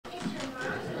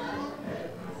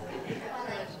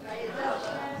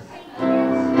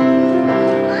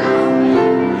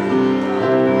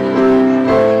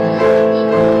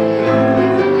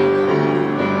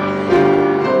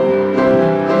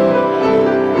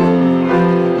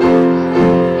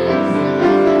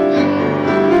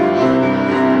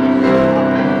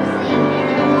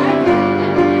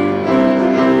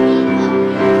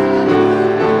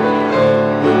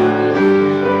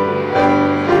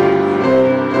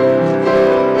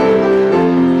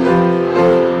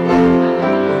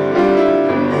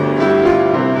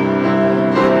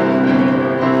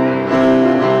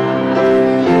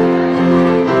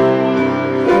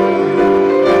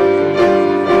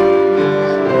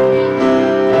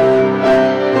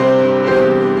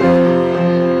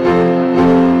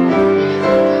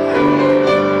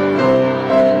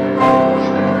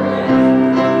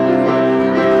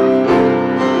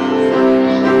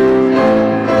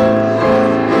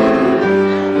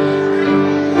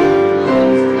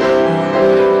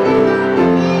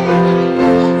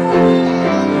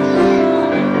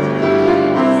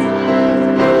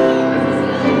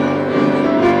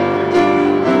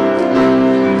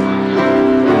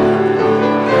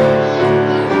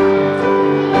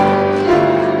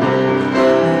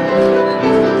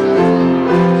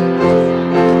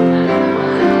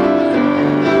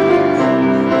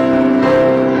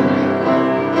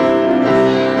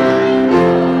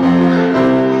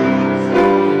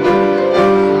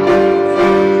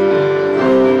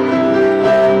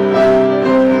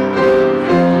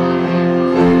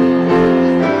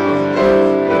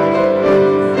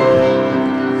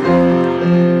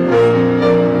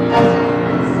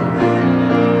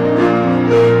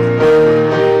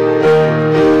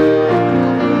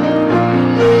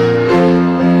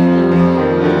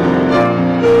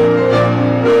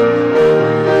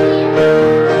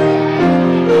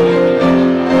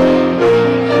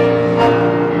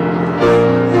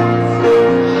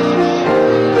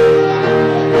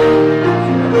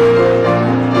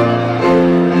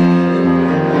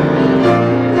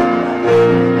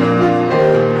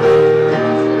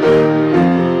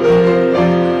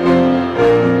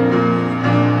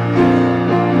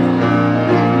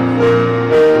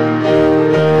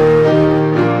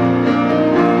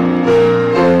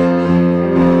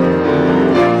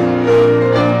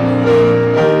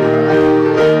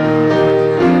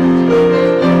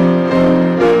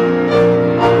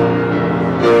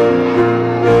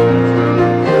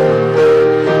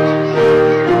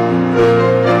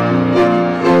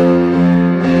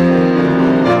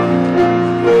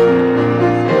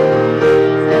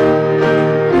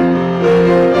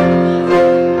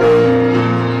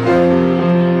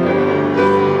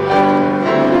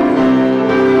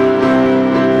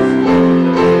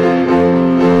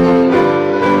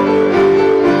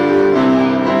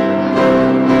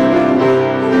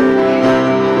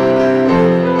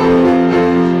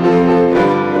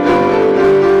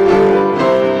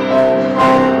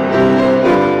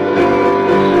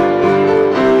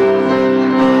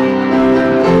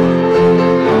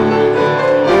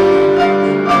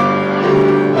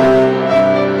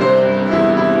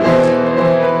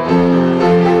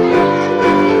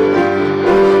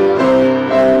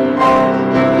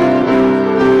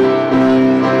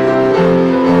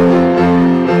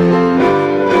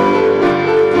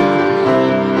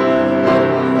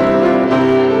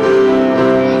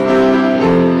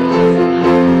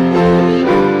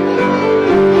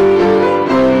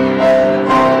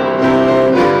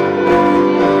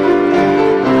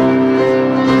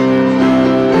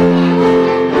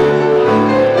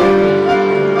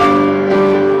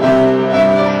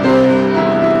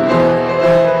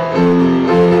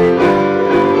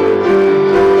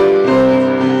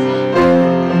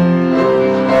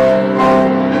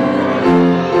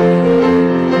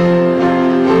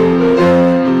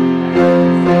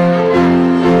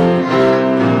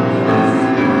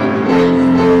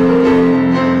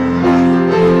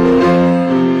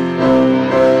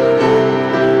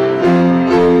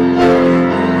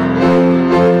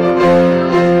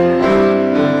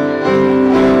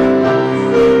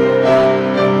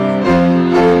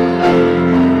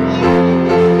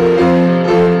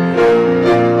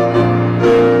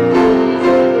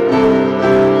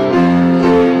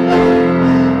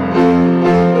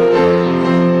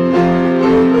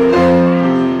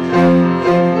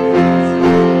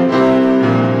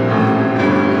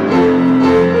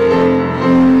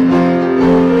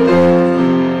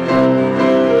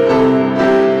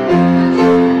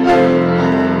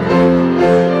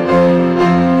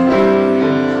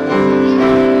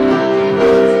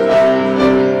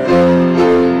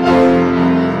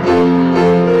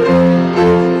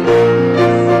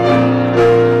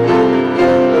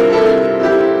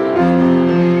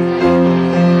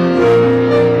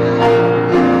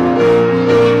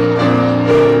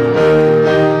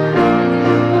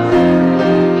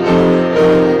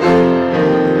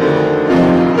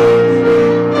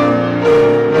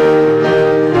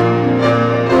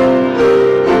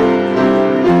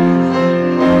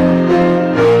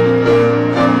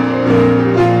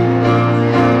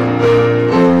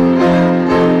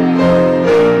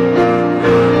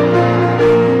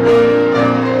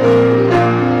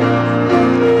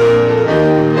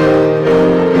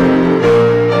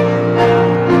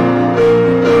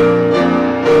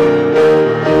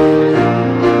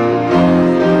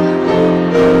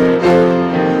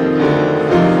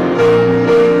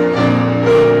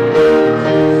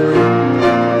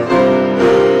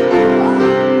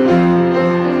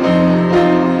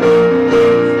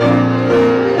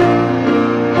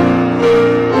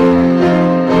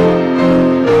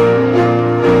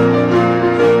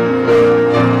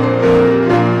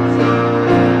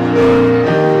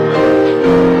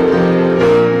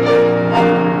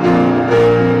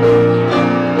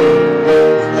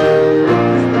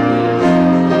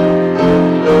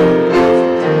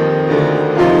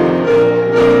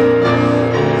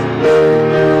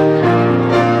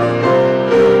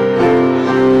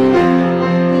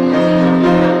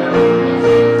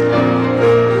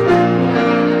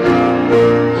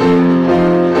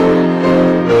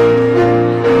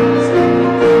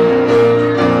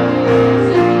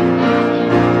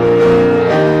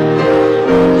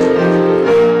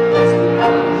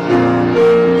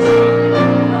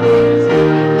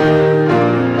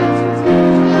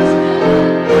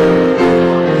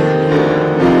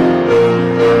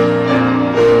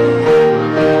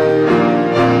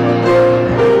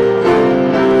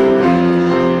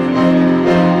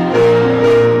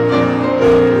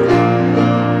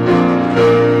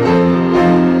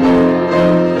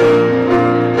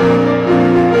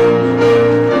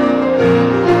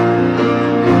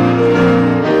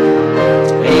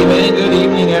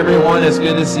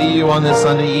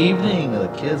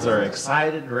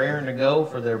preparing to go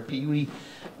for their Pee Wee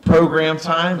program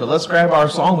time. But let's grab our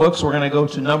songbooks. We're going to go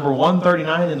to number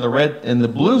 139 in the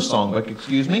blue songbook,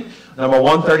 excuse me. Number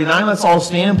 139. Let's all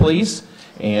stand, please.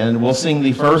 And we'll sing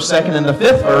the first, second, and the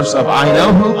fifth verse of I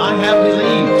Know Whom I Have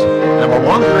Believed. Number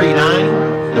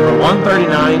 139. Number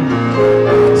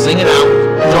 139. Sing it out.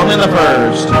 Join in the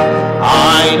first.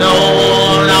 I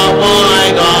know not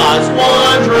why God's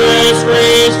wondrous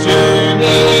grace to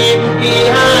me He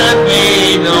hath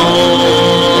made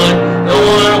known,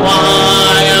 nor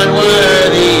why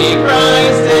unworthy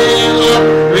Christ in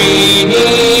love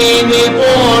redeemed me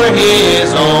for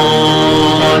His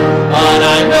own. But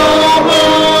I know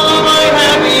whom I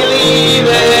have believed,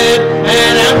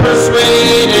 and am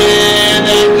persuaded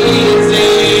that He is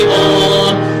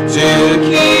able to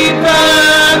keep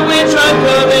that which I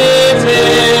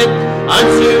committed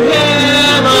unto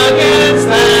Him against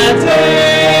that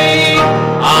day.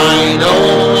 I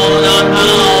know not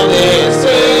how this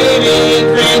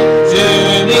saving faith to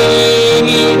me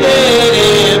He did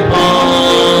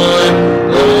impart,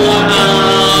 nor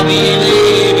how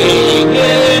believing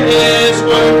in His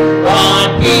word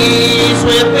brought peace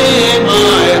within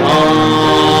my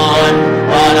heart.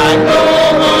 But I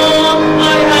know whom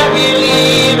I have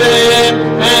believed,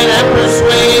 and am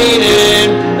persuaded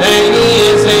that He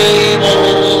is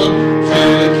able to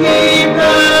keep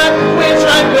that which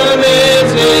I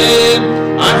committed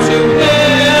unto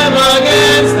Him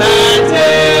against that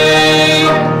day.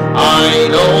 I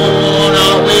know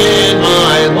not when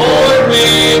my Lord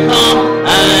may come,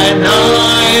 at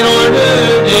night or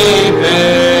noonday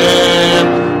fair,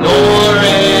 nor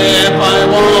if I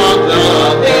walk the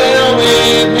vale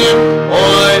with Him,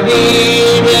 or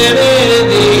meet Him in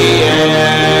the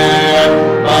air.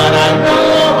 But I know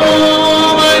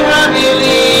whom I have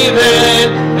believed,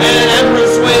 and am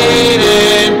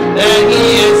persuaded that He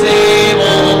is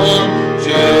able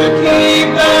to keep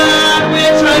that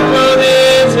which I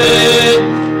committed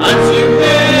unto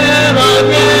Him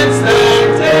against that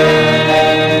day.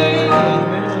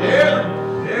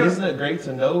 Isn't it great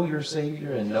to know your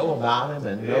Savior and know about Him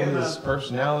and know His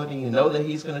personality and know that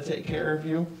He's going to take care of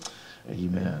you?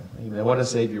 Amen. Amen. What a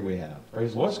Savior we have.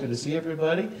 Praise the Lord. It's good to see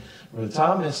everybody. Brother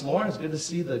Tom, Miss Lauren, it's good to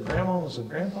see the grandmas and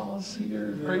grandpas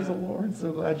here. Praise the Lord.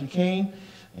 So glad you came.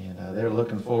 And they're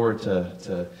looking forward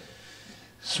to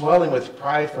swelling with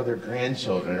pride for their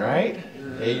grandchildren, right?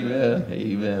 Amen.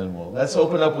 Amen. Well, let's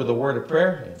open up with a word of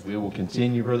prayer, and we will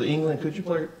continue. Brother England, could you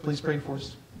please pray for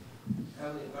us?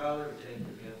 Heavenly Father, thank you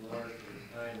again, Lord, for this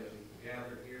time that we can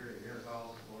gather here in your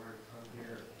house, Lord, come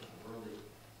here, worldly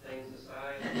things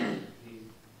aside, be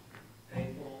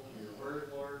thankful to your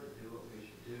word, Lord, to do what we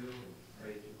should do.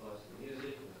 Pray to bless the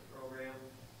music and the program,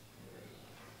 and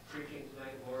preaching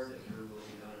tonight, Lord, that your will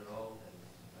be done in all,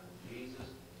 and Jesus.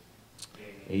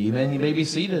 Amen. You may be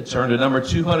seated. Turn to number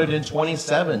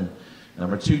 227.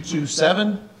 Number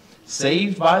 227.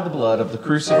 Saved by the blood of the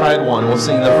crucified one. We'll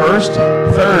sing the first,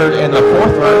 third, and the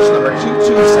fourth verse, number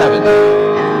 227.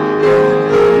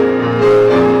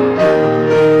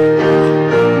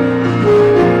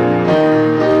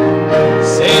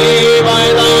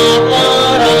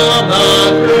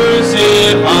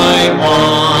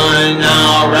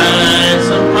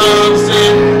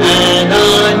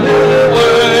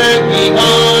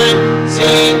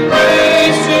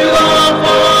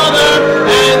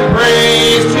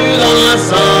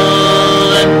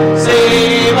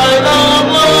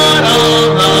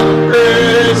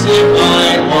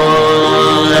 Crucified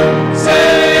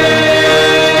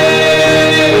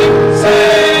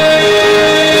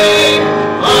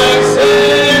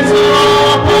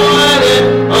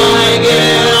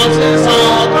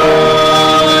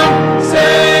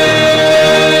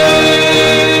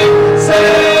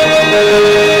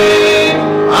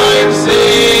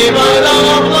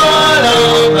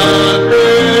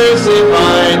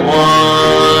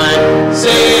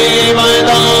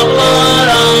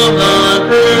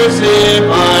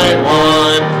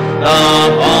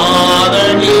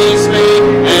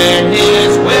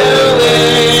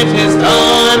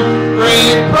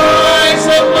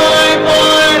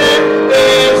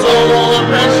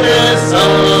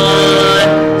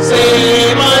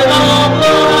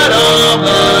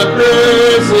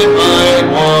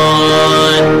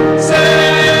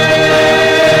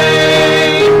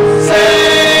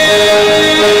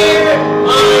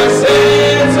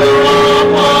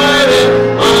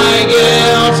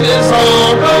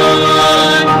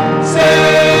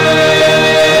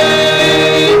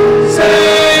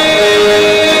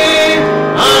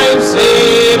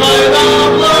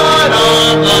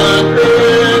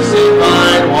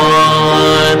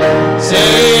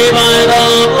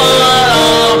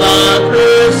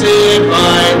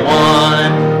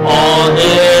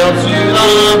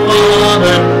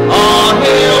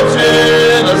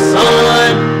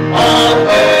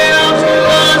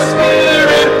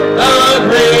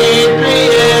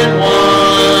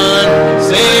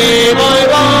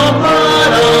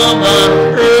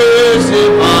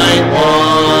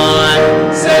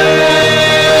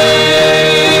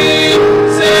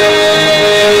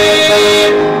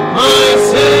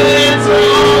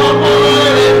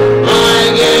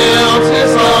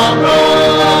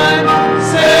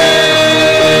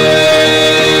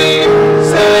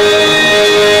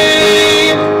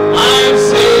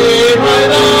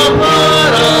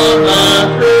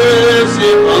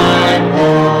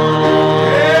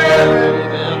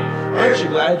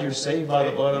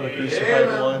of the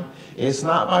crucified one. It's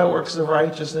not by works of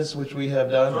righteousness which we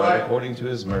have done, but according to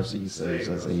his mercy he saves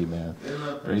us. Amen.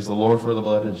 Praise the Lord for the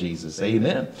blood of Jesus.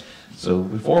 Amen. So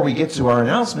before we get to our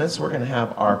announcements, we're going to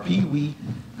have our Pee Wee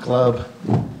Club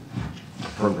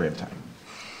program time.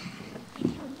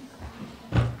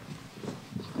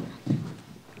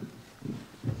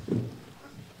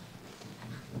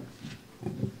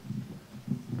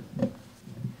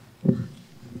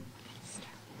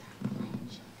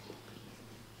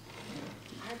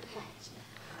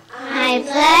 I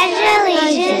pledge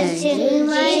allegiance to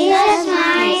Jesus,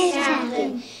 my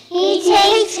champion. He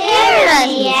takes care of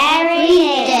me every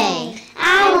day.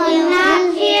 I will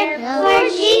not fear, for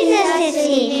Jesus is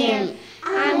here. I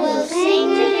will sing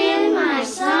to him my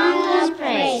song of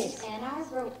praise. And I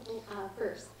wrote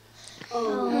first.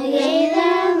 Oh, ye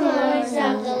the Lords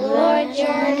of the Lord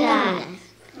your God.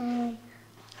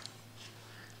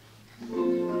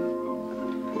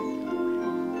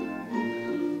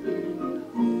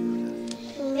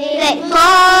 Faithful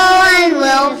and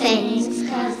will things,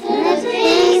 cause the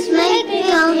things make big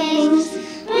things.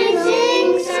 When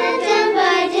things are done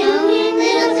by doing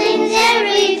little things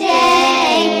every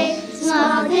day.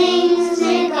 Small things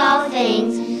make all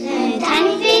things, and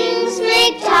tiny things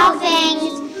make tall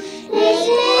things. Big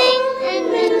things and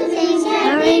little things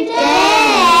every day.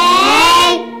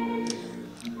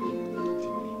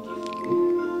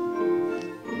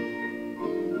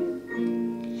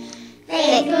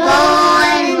 Faithful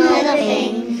and little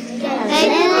things, little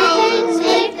things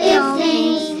make big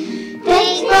things.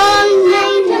 Big things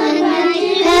and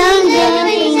little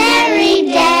things every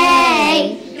day.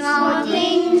 Small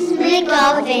things make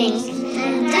all things,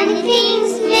 and tiny things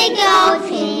make all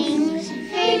things.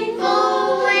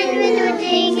 Faithful and little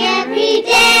things every day.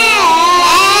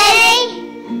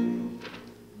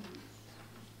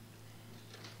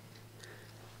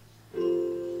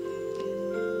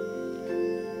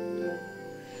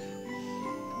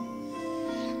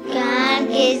 God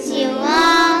gives you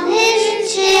all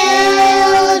his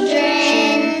children,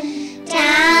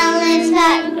 talents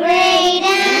but great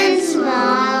and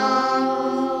small.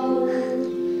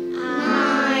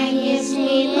 Our gifts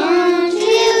belong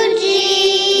to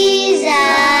Jesus.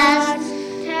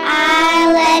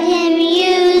 I let him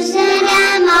use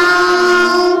them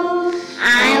all. I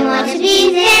want to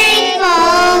be faithful.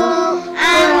 I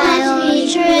want to be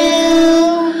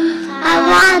true. I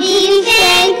want to be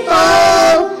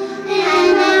faithful.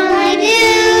 And all I do,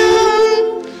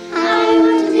 I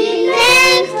want to be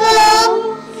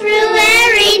thankful through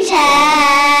every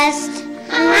test.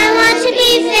 I want to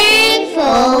be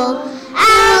thankful.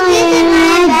 I'll give it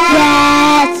my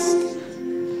best.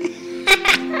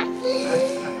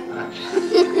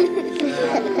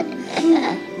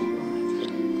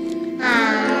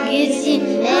 Gives you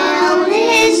know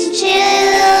his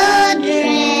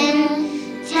children,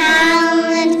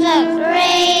 talent but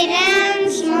great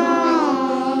and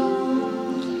small.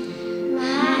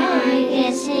 I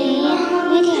guess to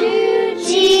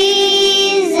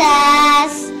Jesus,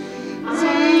 I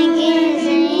give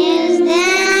and use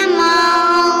them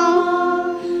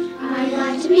all. I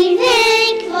want to be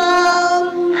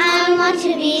thankful, I want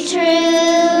to be true,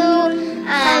 I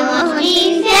want to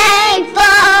be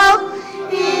thankful,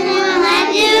 and all I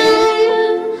do,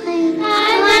 I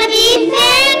want to be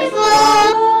thankful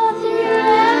through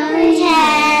every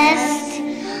test.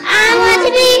 I want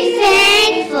to be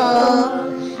thankful,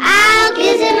 I'll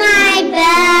give it my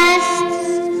best.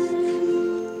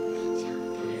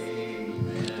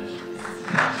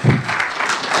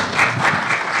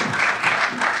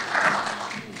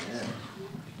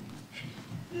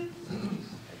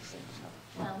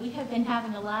 Well, we have been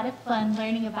having a lot of fun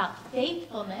learning about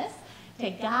faithfulness to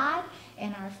God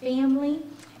and our family.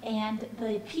 And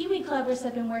the Pee Wee Clubbers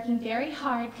have been working very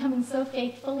hard, coming so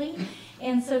faithfully.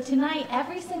 And so tonight,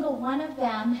 every single one of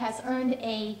them has earned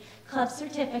a club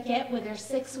certificate with their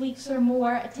 6 weeks or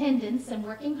more attendance and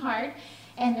working hard.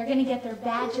 And they're going to get their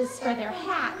badges for their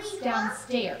hats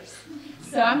downstairs.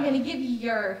 So I'm going to give you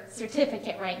your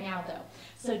certificate right now, though.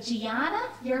 So Gianna,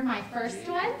 you're my first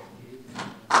one.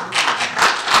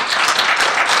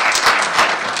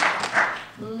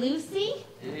 Lucy.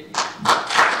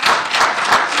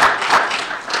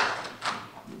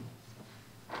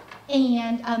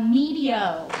 And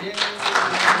Emilio.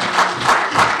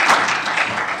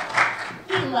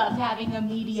 We love having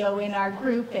Emilio in our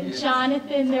group. And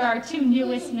Jonathan, they're our two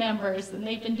newest members, and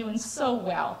they've been doing so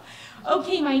well.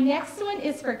 Okay, my next one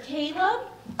is for Caleb.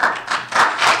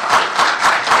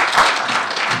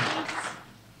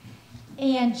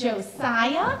 And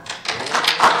Josiah.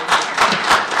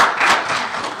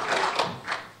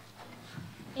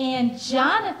 and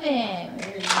Jonathan.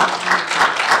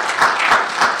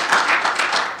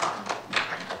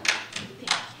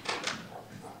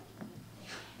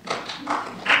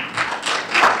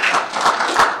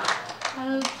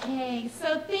 Okay,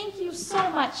 so thank you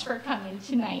so much for coming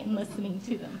tonight and listening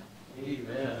to them.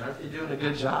 Amen. Aren't they doing a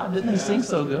good job? Didn't they sing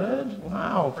so good?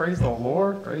 Wow. Praise the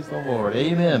Lord. Praise the Lord.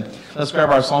 Amen. Let's grab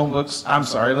our songbooks. I'm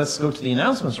sorry. Let's go to the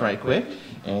announcements right quick.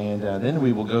 And then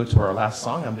we will go to our last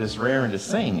song. I'm just raring to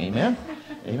sing. Amen.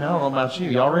 Amen. I don't know about you.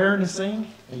 Y'all raring to sing?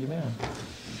 Amen.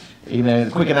 Amen.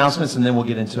 Quick announcements, and then we'll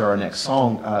get into our next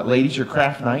song. Ladies, your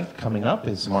craft night coming up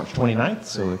is March 29th.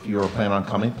 So if you're planning on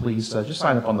coming, please just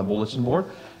sign up on the bulletin board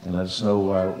and let us know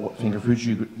what finger foods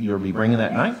you'll be bringing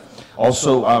that night.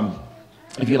 Also,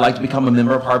 if you'd like to become a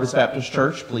member of Harvest Baptist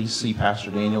Church, please see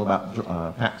Pastor Daniel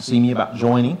see me about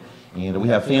joining. And we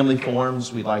have family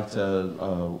forums. We'd like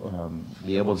to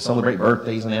be able to celebrate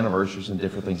birthdays and anniversaries and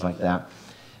different things like that.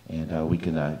 And we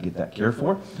can get that cared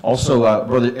for. Also,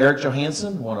 Brother Eric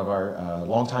Johansson, one of our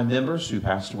longtime members who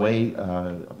passed away,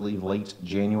 I believe, late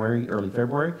January, early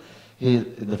February.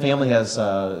 The family has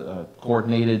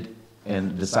coordinated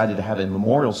and decided to have a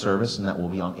memorial service, and that will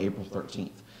be on April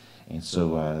 13th. And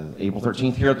so April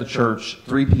 13th here at the church,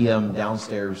 3 p.m.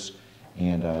 downstairs,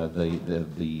 and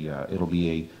it'll be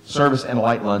a service and a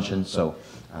light luncheon, so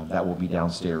that will be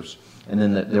downstairs. And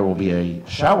then there will be a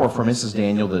shower for Mrs.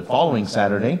 Daniel the following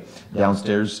Saturday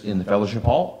downstairs in the fellowship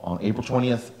hall on April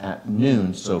 20th at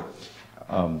noon. So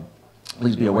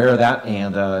please be aware of that,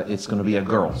 and it's going to be a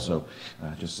girl, so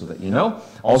just so that you know.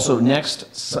 Also,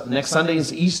 next Sunday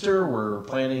is Easter. We're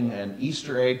planning an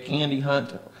Easter egg candy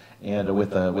hunt, and with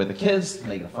the kids,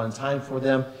 make it a fun time for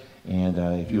them. And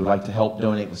if you would like to help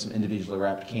donate with some individually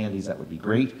wrapped candies, that would be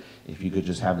great. If you could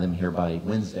just have them here by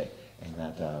Wednesday, and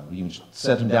that you can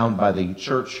set them down by the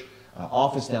church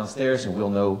office downstairs, and we'll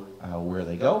know where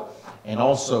they go. And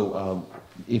also,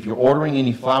 if you're ordering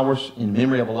any flowers in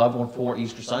memory of a loved one for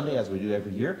Easter Sunday, as we do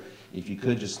every year, if you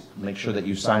could just make sure that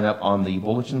you sign up on the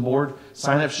bulletin board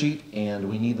sign-up sheet, and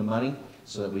we need the money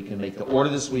so that we can make the order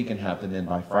this week and have them in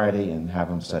by Friday and have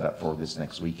them set up for this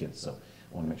next weekend. So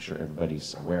I want to make sure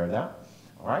everybody's aware of that.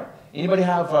 All right. Anybody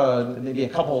have maybe a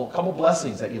couple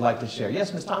blessings that you'd like to share?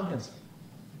 Yes, Ms. Tompkins.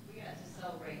 We got to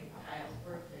celebrate Kyle's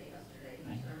birthday yesterday.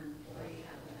 He turned 40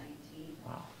 on the 19th.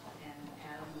 Wow. And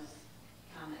Adam was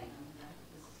commenting on that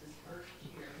this is his first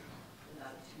year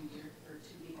without a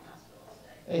 2-week hospital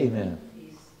stay. Amen.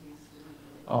 He's doing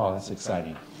really Oh, that's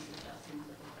exciting. He's adjusting to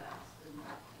the best.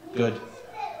 And Good.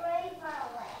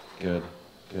 Good.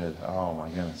 Good. Oh, my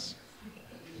goodness.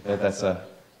 That's a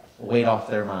weight off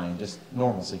their mind, just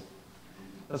normalcy.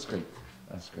 That's great.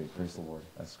 That's great. Praise the Lord.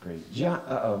 That's great.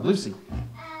 Lucy. And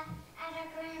our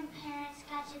grandparents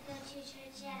got to go to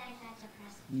church, and I got to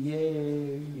present.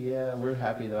 Yay. Yeah, we're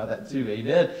happy about that too.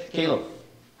 Amen. Caleb.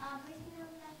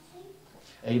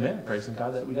 Amen. Praising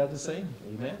God that we got to sing.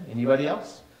 Amen. Anybody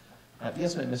else?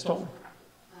 Yes, ma'am. Miss Toller.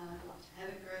 had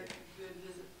a good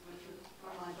visit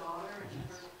from my daughter and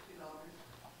her 2 daughters.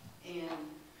 And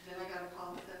then I got a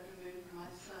call this afternoon from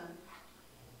my son.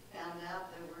 Found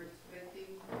out that we're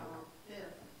expecting our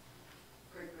 5th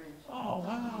great-grandchild. Oh,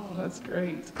 wow. That's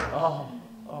great.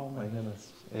 Oh my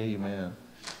goodness. Amen.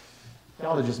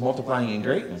 Y'all are just multiplying in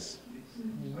greatness.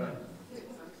 Amen.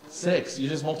 6. You're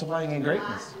just multiplying in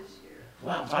greatness. 5 this year.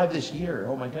 Wow, 5 this year.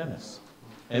 Oh my goodness.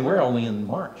 And we're only in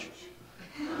March.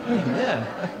 Amen.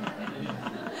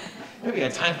 Maybe we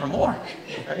got time for more.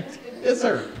 Right? Yes,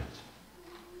 sir.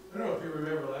 I don't know if you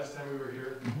remember last time we were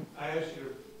here, I asked you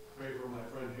to pray for my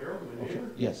friend Harold, my neighbor.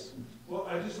 Yes. Well,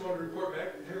 I just want to report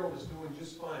back that Harold is doing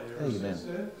just fine ever Amen. since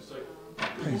then. It's like,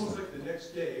 it was almost like the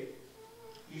next day,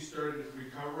 he started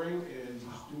recovering and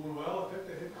he's doing well. In fact,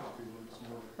 I had coffee with him this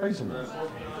morning. Praise the Lord.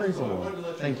 Praise the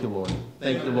Lord. Thank you, Lord.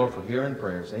 Thank you, Lord, for hearing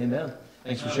prayers. Amen.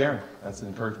 Thanks for sharing. That's an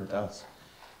encouragement to us.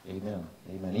 Amen.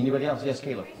 Amen. Anybody else? Yes,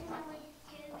 Caleb.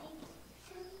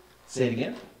 Say it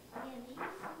again.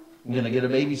 I'm going to get a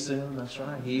baby soon. That's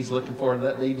right. He's looking forward to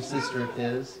that baby sister of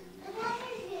his.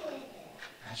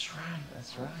 That's right.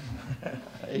 That's right.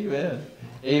 Amen.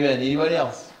 Amen. Anybody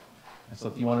else? That's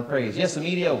what you want to praise. Yes,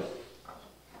 Emilio.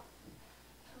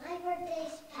 My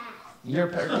birthday's past. Your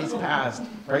birthday's past.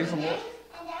 Praise the Lord.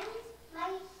 And then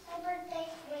my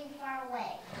birthday's way far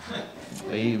away.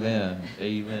 Amen.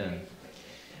 Amen.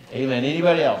 Amen.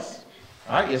 Anybody else?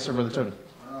 All right. Yes, sir, Brother Tony.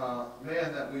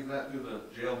 Man that we met through the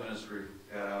jail ministry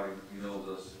got out, he knows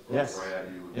us. Yes.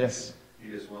 Brad, Yes. he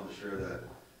just wanted to share that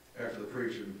after the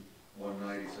preaching one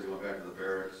night, he said he went back to the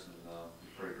barracks and he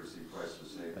prayed to receive Christ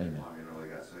as Savior. Amen. I mean, they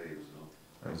got saved, so.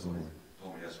 Praise the Lord.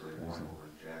 Told me yesterday morning over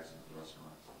in Jackson at the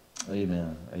restaurant.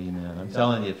 Amen. Amen. I'm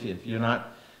telling you, if you're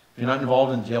not you're not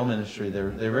involved in jail ministry,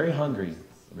 they're very hungry.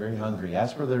 Very hungry.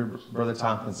 Ask Brother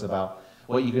Tompkins about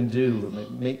what you can do.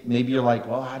 Maybe you're like,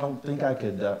 well, I don't think I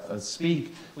could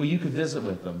speak. Well, you could visit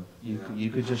with them.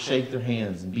 You could just shake their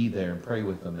hands and be there and pray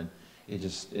with them, and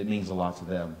it means a lot to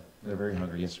them. They're very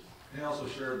hungry. Yes. He also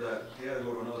shared that he had to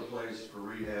go to another place for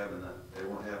rehab, and that they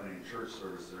weren't having any church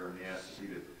service there, and he asked if he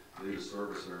could lead a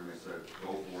service there, and they said,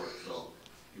 go for it. So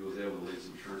he was able to lead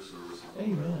some church services.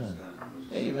 Amen.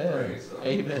 Amen. Amen. So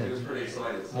Amen. He was pretty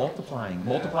excited. So.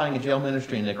 Multiplying a jail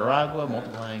ministry in Nicaragua,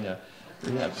 multiplying a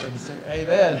rehab service there.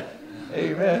 Amen.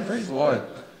 Amen. Praise the Lord.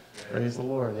 Praise the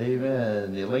Lord.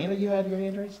 Amen. Elena, you had your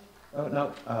hand raised? Oh,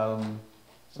 no.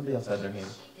 Somebody else had their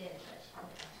hand.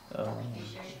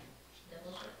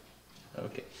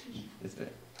 Okay. It's there.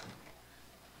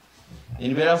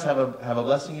 Anybody else have a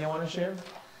blessing you want to share?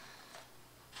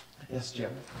 Yes,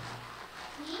 Jim.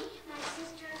 Me, my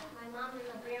sister, my mom, and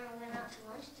my grandma went out to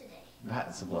lunch today.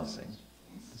 That's a blessing.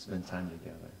 To spend time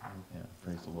together. Yeah,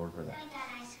 praise the Lord for that. I got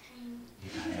ice cream. You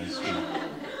got ice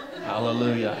cream.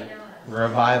 Hallelujah.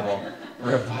 Revival.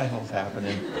 Revival's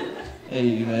happening.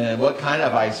 Amen. What kind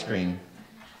of ice cream?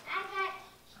 I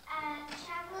got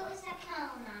chocolate with a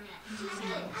cone on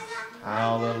it.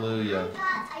 Hallelujah. I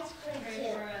got ice cream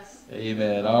too.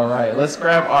 Amen. All right. Let's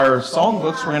grab our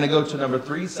songbooks. We're going to go to number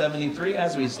 373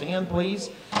 as we stand, please.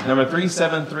 Number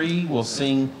 373, we'll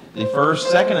sing the first,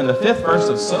 second, and the fifth verse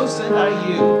of So Send I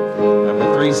You.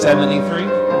 Number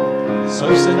 373,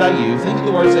 So Send I You. Think of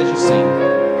the words as you sing.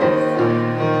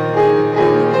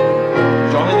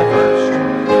 Join me in the first.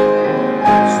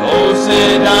 So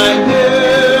send I you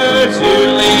to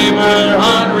labor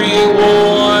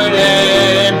unrewarded,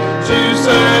 to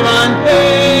serve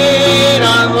unpaid,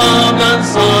 unloved,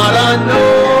 unsought,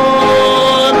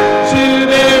 unknown, to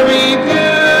bear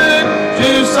rebuke, to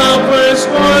suffer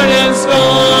scorn and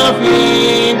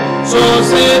scoffing. So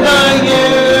send I you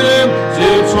to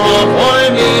toil for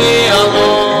me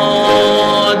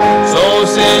alone. So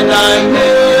send I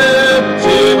you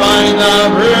to bind the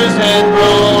bruised and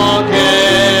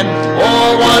broken,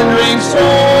 all wandering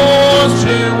souls,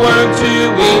 to work, to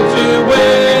weep, to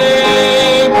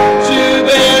wait, to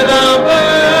bear the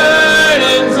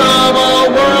burdens of a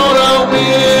world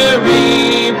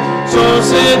aweary. So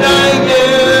send I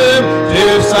you to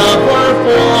suffer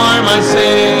for my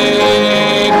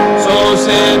sake. So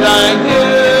send I you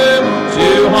to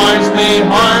hearts made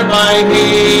hard by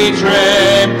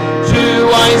hatred, to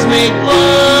eyes made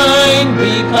blind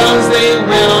because they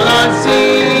will not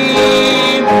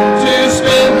see, to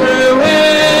spin through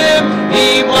him,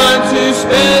 he blood to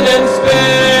spend and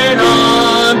spare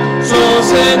none. So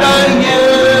send I you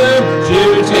to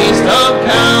taste of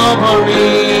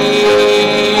Calvary.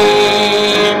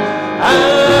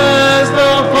 As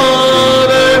the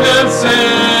Father hath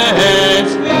sent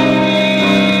me,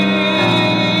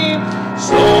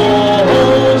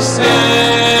 so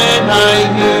send I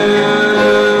you.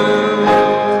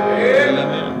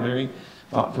 Amen. Very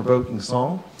thought-provoking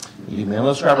song. Amen.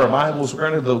 Let's grab our Bibles. We're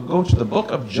going to go to the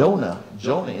book of Jonah.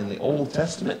 Jonah in the Old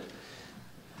Testament.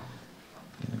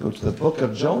 Go to the book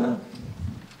of Jonah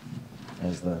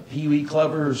as the Pee Wee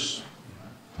Clubbers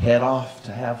head off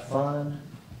to have fun,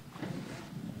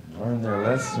 learn their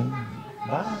lesson.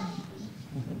 Bye.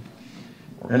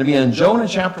 We're going to be in Jonah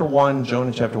chapter 1.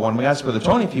 Jonah chapter 1. We ask Brother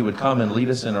Tony if he would come and lead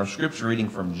us in our scripture reading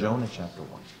from Jonah chapter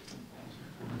 1.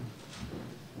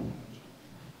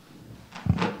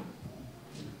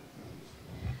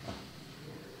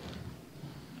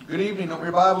 Good evening. Open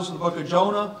your Bibles to the book of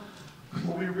Jonah.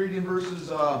 We'll be reading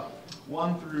verses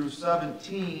 1 through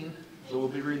 17. So we'll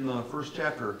be reading the first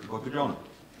chapter of the book of Jonah.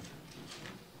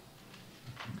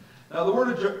 Now the word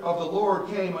of the Lord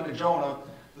came unto Jonah,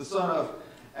 the son of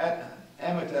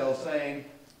Amittai, saying,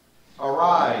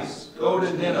 Arise, go to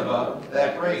Nineveh,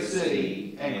 that great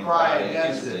city, and cry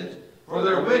against it, for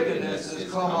their wickedness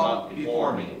is come up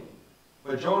before me.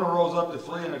 But Jonah rose up to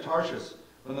flee into Tarshish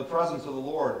from the presence of the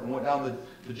Lord, and went down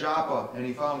to Joppa, and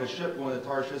he found a ship going to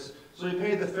Tarshish. So he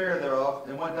paid the fare thereof,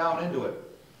 and went down into it,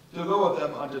 to go with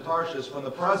them unto Tarshish from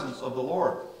the presence of the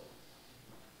Lord.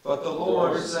 But the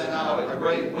Lord sent out a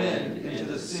great wind into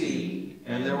the sea,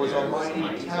 and there was a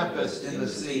mighty tempest in the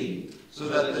sea, so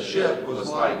that the ship was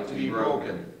like to be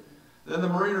broken. Then the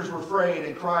mariners were afraid,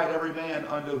 and cried every man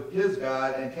unto his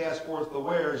God, and cast forth the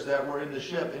wares that were in the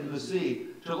ship into the sea,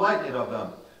 to lighten it of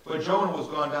them. But Jonah was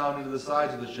gone down into the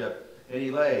sides of the ship, and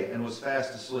he lay, and was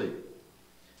fast asleep.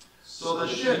 So the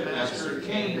shipmaster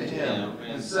came to him,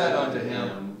 and said unto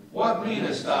him, What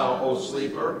meanest thou, O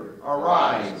sleeper?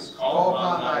 Arise, call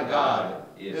upon thy God,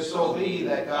 if so be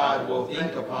that God will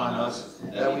think upon us,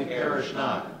 that we perish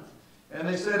not. And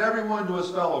they said, everyone to his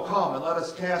fellow, come and let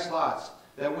us cast lots,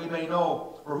 that we may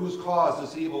know for whose cause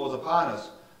this evil is upon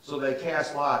us. So they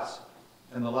cast lots,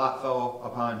 and the lot fell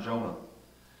upon Jonah.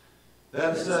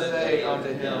 Then said they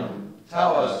unto him,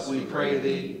 tell us, we pray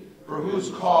thee, for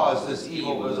whose cause this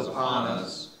evil is upon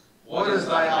us? What is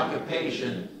thy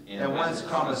occupation, and whence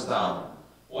comest thou?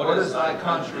 What is thy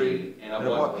country, and of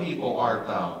what people art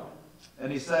thou?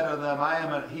 And he said unto them, I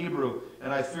am a Hebrew,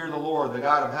 and I fear the Lord, the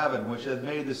God of heaven, which hath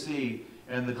made the sea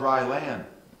and the dry land.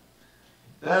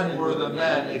 Then were the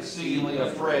men exceedingly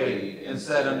afraid, and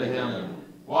said unto him,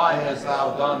 why hast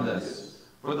thou done this?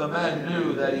 For the men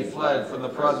knew that he fled from the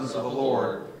presence of the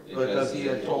Lord, because he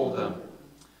had told them.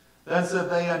 Then said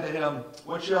they unto him,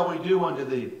 what shall we do unto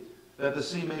thee, that the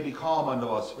sea may be calm unto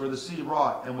us? For the sea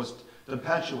wrought and was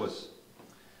tempestuous.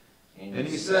 And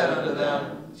he said unto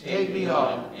them, take me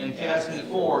up, and cast me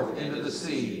forth into the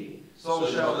sea, so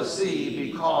shall the sea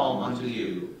be calm unto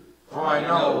you. For I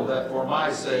know that for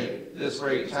my sake this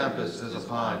great tempest is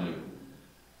upon you.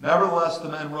 Nevertheless the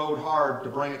men rowed hard to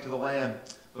bring it to the land,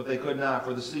 but they could not,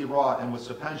 for the sea wrought and was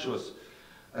tempestuous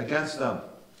against them.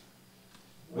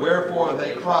 Wherefore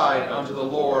they cried unto the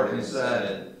Lord, and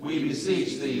said, we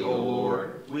beseech thee, O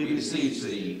Lord, we beseech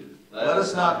thee, let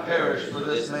us not perish for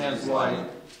this man's life,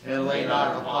 and lay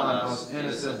not upon us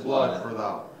innocent blood, for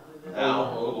thou,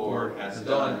 O Lord, hast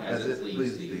done as it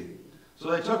pleased thee.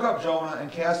 So they took up Jonah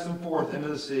and cast him forth into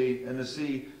the sea, and the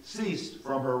sea ceased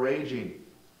from her raging.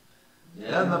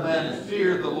 Then the men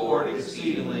feared the Lord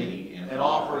exceedingly, and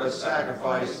offered a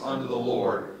sacrifice unto the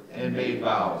Lord, and made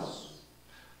vows.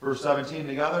 Verse 17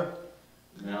 together.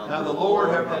 Now the Lord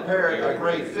had prepared a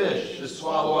great fish to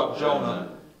swallow up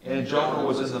Jonah, and Jonah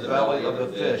was in the belly of the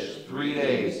fish 3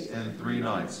 days and 3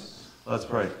 nights. Let's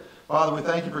pray. Father, we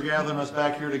thank you for gathering us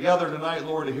back here together tonight,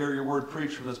 Lord, to hear your word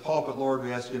preached from this pulpit, Lord.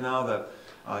 We ask you now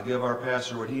that give our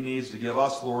pastor what he needs to give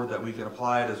us, Lord, that we can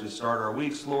apply it as we start our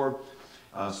weeks, Lord,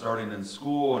 starting in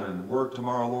school and in work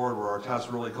tomorrow, Lord, where our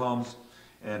test really comes.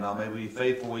 And may we be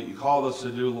faithful what you called us to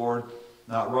do, Lord,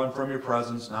 not run from your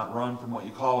presence, not run from what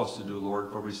you call us to do,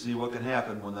 Lord, for we see what can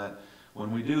happen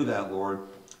when we do that, Lord,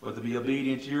 but to be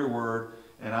obedient to your word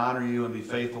and honor you and be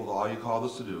faithful to all you called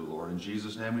us to do, Lord. In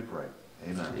Jesus' name we pray.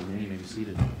 Amen. Amen. You may be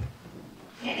seated.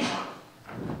 If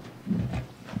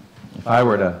I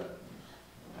were to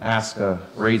ask a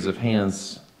raise of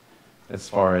hands as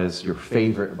far as your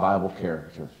favorite Bible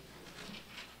character,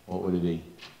 what would it be?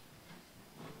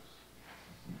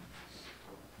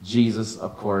 Jesus,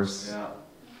 of course. Yeah.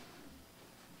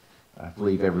 I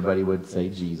believe everybody would say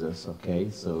Jesus, okay?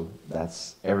 So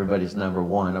that's everybody's number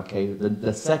one, okay?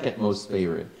 The second most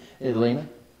favorite. Elena?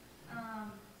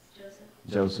 Joseph.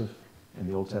 Joseph in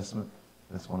the Old Testament.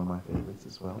 That's one of my favorites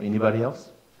as well. Anybody else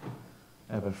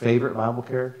have a favorite Bible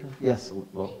character? Yes.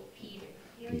 Well, Peter.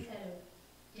 He always had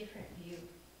a different view.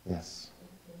 yes.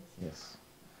 Yes.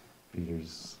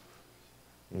 Peter's.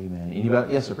 Amen.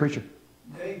 Anybody? Yes, a preacher.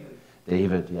 David.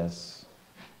 David, yes.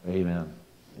 Amen.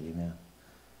 Amen.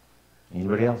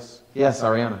 Anybody else? Yes,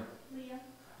 Ariana. Leah.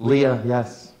 Leah,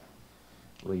 yes.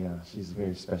 Leah, she's a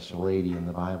very special lady in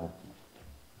the Bible.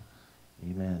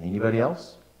 Amen. Anybody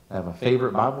else have a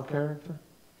favorite Bible character?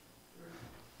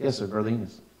 Yes, sir,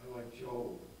 Berlinus. I like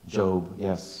Job. Job,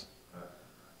 yes.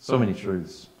 So many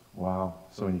truths. Wow,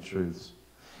 so many truths.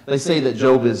 They say that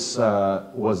Job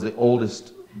was the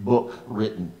oldest book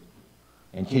written.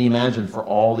 And can you imagine for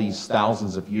all these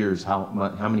thousands of years how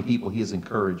many people he has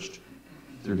encouraged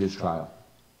through his trial?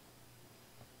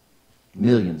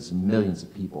 Millions and millions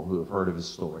of people who have heard of his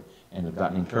story and have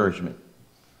gotten encouragement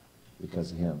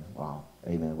because of him. Wow.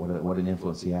 Amen. What an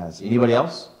influence he has. Anybody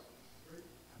else?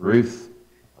 Ruth.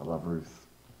 I love Ruth.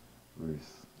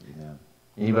 Ruth. Amen.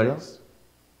 Anybody else?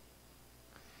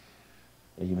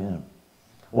 Amen.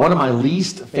 One of my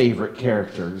least favorite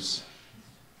characters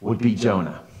would be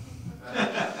Jonah.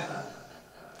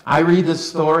 I read this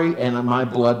story and my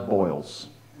blood boils.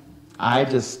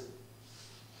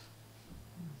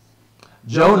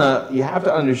 Jonah, you have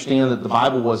to understand that the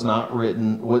Bible was not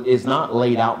written, is not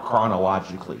laid out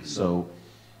chronologically. So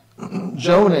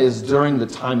Jonah is during the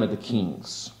time of the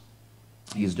kings.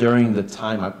 He's during the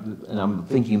time, and I'm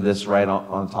thinking this right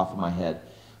on top of my head,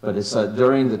 but it's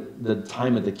during the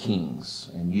time of the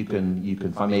kings. And you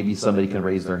can find, maybe somebody can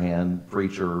raise their hand,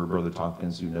 preacher or Brother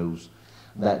Tompkins, who knows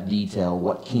that detail,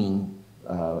 what king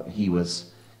he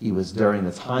was during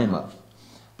the time of.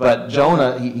 But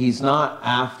Jonah, he's not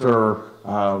after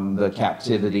the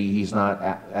captivity. He's not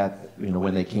at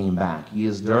when they came back. He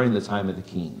is during the time of the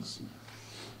kings.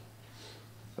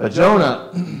 But Jonah,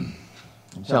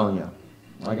 I'm telling you,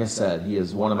 like I said, he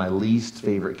is one of my least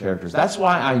favorite characters. That's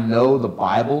why I know the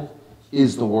Bible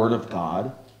is the Word of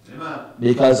God Amen.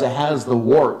 because it has the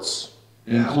warts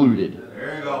included.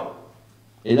 There you go.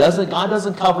 God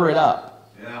doesn't cover it up.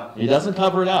 Yeah. He doesn't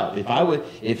cover it up.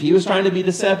 If he was trying to be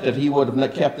deceptive, he would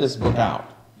have kept this book out.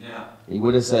 Yeah. He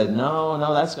would have said, no,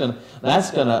 that's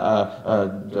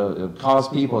gonna cause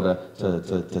people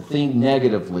to think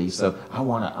negatively. So I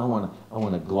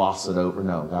wanna gloss it over.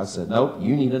 No, God said, nope.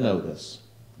 You need to know this.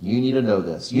 You need to know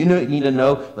this. You need to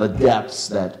know the depths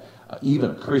that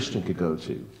even a Christian could go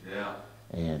to. Yeah.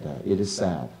 And it is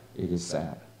sad. It is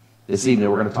sad. This evening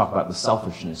we're going to talk about the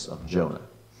selfishness of Jonah.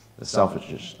 The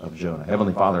selfishness of Jonah.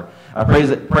 Heavenly Father, I praise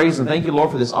and thank you,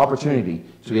 Lord, for this opportunity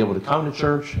to be able to come to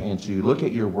church and to look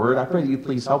at your word. I pray that you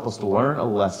please help us to learn a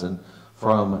lesson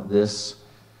from this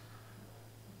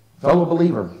fellow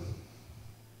believer.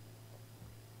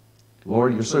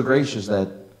 Lord, you're so gracious that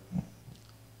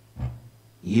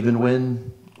even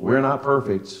when we're not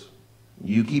perfect,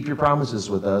 you keep your promises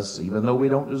with us, even though we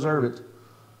don't deserve it.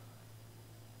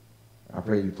 I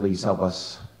pray you please help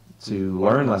us to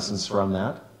learn lessons from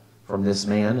that, from this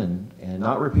man, and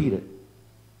not repeat it.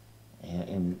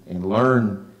 And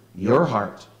learn your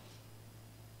heart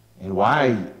and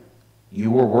why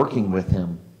you were working with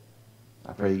him.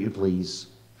 I pray that you please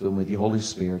fill me with your Holy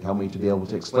Spirit. Help me to be able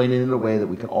to explain it in a way that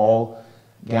we can all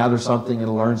gather something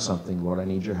and learn something. Lord, I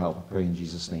need your help. I pray in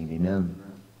Jesus' name. Amen.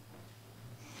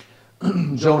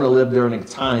 Jonah lived during a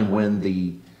time when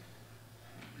the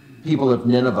people of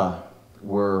Nineveh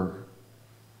were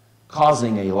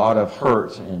causing a lot of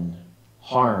hurt and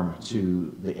harm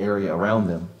to the area around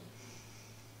them.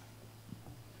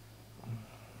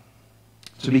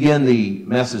 To begin the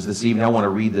message this evening, I want to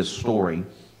read this story,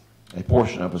 a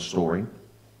portion of a story.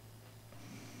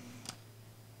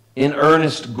 In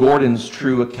Ernest Gordon's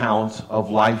true account of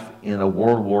life in a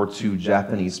World War II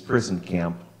Japanese prison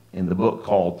camp, in the book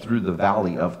called Through the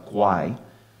Valley of Kwai,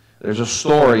 there is a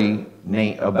story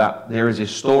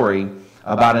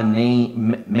about a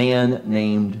man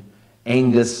named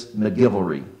Angus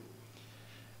McGilvery.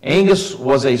 Angus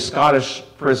was a Scottish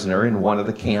prisoner in one of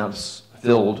the camps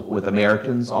filled with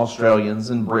Americans, Australians,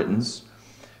 and Britons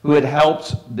who had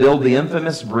helped build the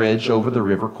infamous bridge over the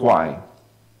River Kwai.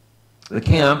 The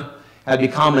camp had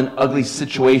become an ugly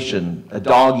situation. A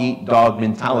dog-eat-dog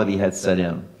mentality had set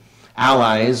in.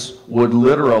 Allies would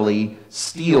literally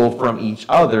steal from each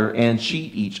other and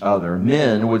cheat each other.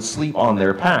 Men would sleep on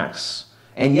their packs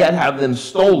and yet have them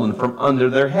stolen from under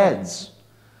their heads.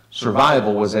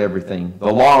 Survival was everything.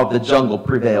 The law of the jungle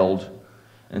prevailed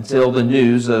until the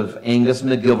news of Angus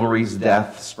McGilvery's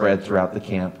death spread throughout the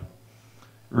camp.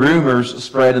 Rumors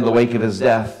spread in the wake of his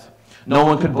death. No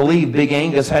one could believe Big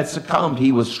Angus had succumbed.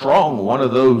 He was strong, one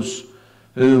of those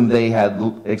whom they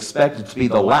had expected to be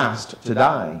the last to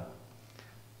die.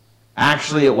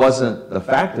 Actually, it wasn't the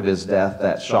fact of his death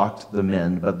that shocked the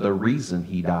men, but the reason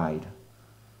he died.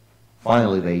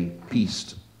 Finally, they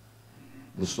pieced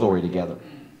the story together.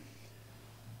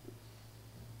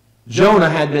 Jonah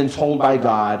had been told by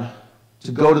God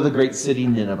to go to the great city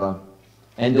Nineveh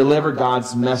and deliver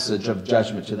God's message of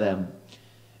judgment to them.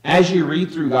 As you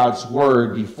read through God's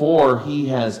word, before he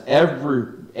has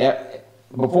ever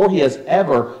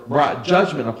brought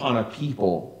judgment upon a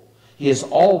people, he has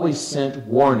always sent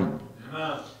warning.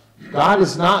 God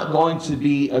is not going to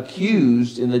be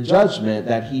accused in the judgment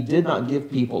that he did not give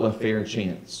people a fair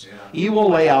chance. He will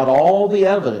lay out all the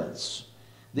evidence.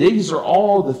 These are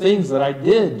all the things that I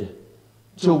did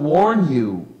to warn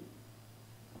you.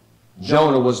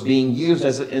 Jonah was being used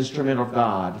as an instrument of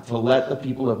God to let the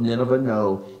people of Nineveh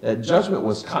know that judgment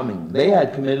was coming. They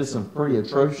had committed some pretty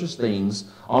atrocious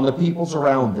things on the peoples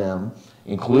around them,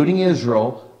 including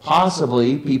Israel.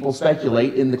 Possibly, people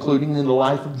speculate, including in the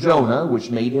life of Jonah, which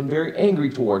made him very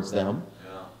angry towards them,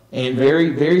 and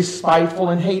very, very spiteful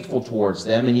and hateful towards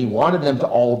them, and he wanted them to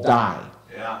all die.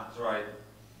 Yeah, that's right.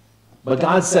 But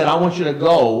God said, I want you to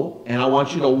go, and I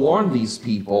want you to warn these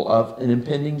people of an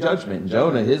impending judgment. And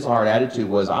Jonah, his hard attitude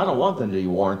was, I don't want them to be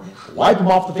warned. Wipe them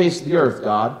off the face of the earth,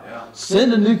 God. Yeah.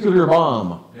 Send a nuclear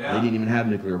bomb. Yeah. They didn't even have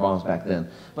nuclear bombs back then.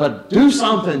 But do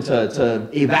something to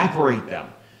evaporate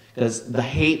them. Because the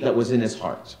hate that was in his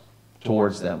heart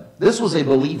towards them. This was a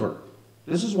believer.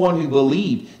 This is one who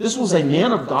believed. This was a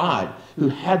man of God who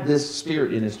had this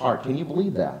spirit in his heart. Can you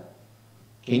believe that?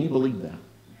 Can you believe that?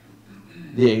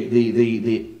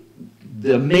 The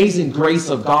amazing grace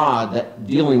of God that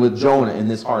dealing with Jonah in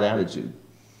this hard attitude.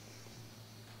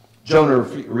 Jonah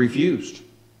refused.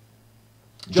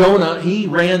 Jonah, he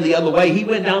ran the other way. He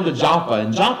went down to Joppa,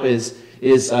 and Joppa is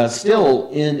still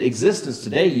in existence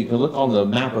today. You can look on the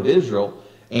map of Israel,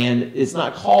 and it's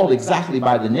not called exactly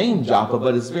by the name Joppa,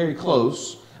 but it's very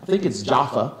close. I think it's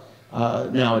Jaffa.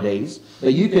 nowadays.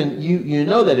 But you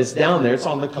know that it's down there. It's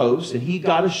on the coast, and he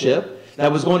got a ship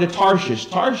that was going to Tarshish.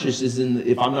 Tarshish is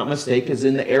if I'm not mistaken, is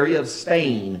in the area of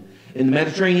Spain, in the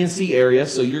Mediterranean Sea area.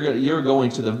 So you're going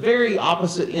to the very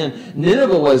opposite end.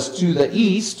 Nineveh was to the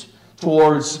east,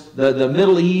 towards the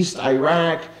Middle East,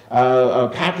 Iraq,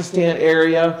 Pakistan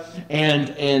area,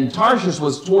 and Tarshish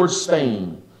was towards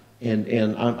Spain.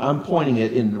 And I'm pointing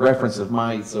it in reference of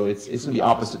mine, so it's going to be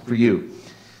opposite for you.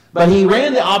 But he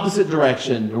ran the opposite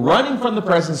direction, running from the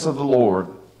presence of the Lord.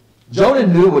 Jonah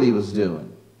knew what he was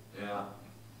doing. Yeah.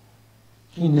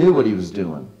 He knew what he was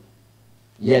doing.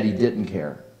 Yet he didn't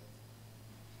care.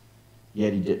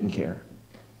 Yet he didn't care.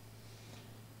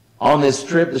 On this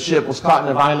trip, the ship was caught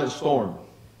in a violent storm.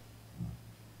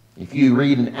 If you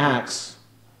read in Acts,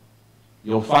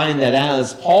 you'll find that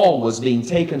as Paul was being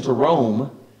taken to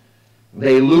Rome,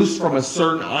 they loosed from a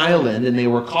certain island and they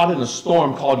were caught in a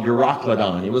storm called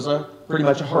Euroclydon. It was pretty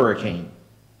much a hurricane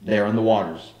there in the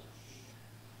waters.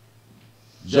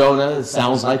 Jonah, it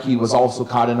sounds like he was also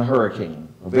caught in a hurricane,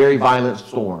 a very violent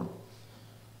storm.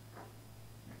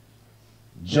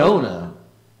 Jonah,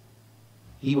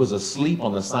 he was asleep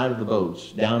on the side of the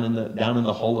boat, down in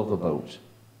the hull of the boat,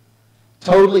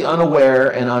 totally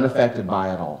unaware and unaffected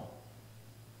by it all.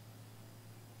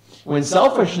 When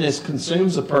selfishness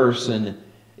consumes a person,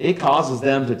 it causes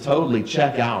them to totally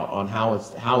check out on how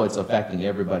it's affecting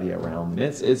everybody around them.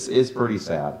 It's pretty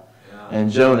sad. Yeah.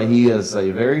 And Jonah, he is a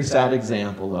very sad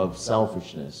example of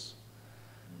selfishness.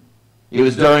 It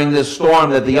was during this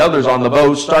storm that the others on the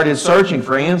boat started searching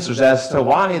for answers as to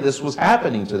why this was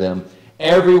happening to them.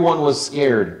 Everyone was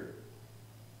scared.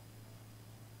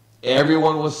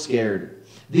 Everyone was scared.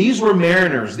 These were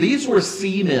mariners. These were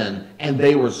seamen, and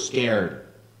they were scared.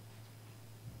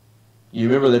 You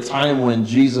remember the time when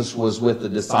Jesus was with the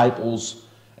disciples,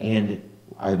 and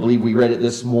I believe we read it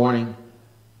this morning,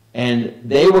 and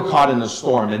they were caught in a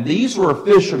storm. And these were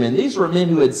fishermen. These were men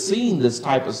who had seen this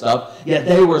type of stuff, yet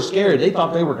they were scared. They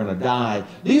thought they were going to die.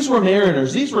 These were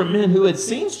mariners. These were men who had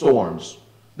seen storms.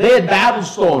 They had battled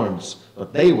storms,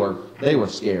 but they were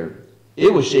scared.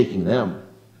 It was shaking them.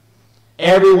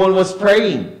 Everyone was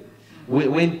praying.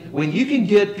 When you can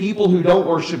get people who don't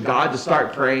worship God to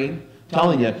start praying,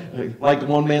 telling you, like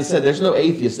one man said, there's no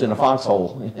atheist in a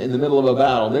foxhole in the middle of a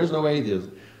battle. There's no atheist.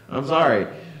 I'm sorry.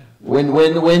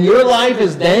 When your life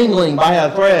is dangling by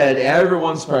a thread,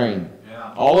 everyone's praying.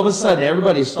 Yeah. All of a sudden,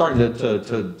 everybody's starting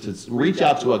to reach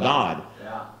out to a God.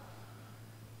 Yeah.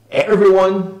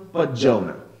 Everyone but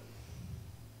Jonah.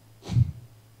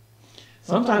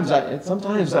 Sometimes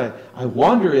I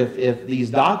wonder if these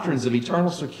doctrines of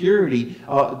eternal security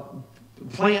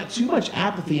plant too much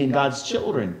apathy in God's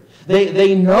children.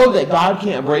 They know that God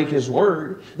can't break His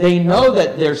word. They know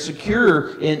that they're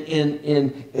secure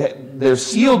they're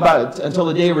sealed until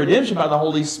the day of redemption by the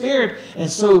Holy Spirit, and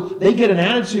so they get an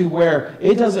attitude where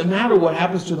it doesn't matter what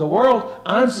happens to the world.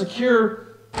 I'm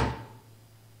secure.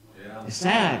 Yeah. It's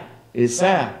sad. It's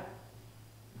sad.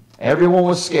 Everyone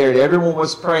was scared. Everyone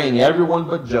was praying. Everyone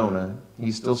but Jonah.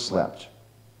 He still slept.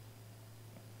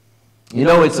 You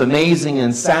know, it's amazing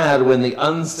and sad when the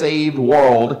unsaved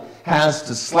world has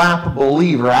to slap a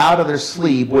believer out of their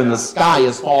sleep when the sky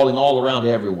is falling all around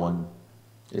everyone.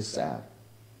 It's sad.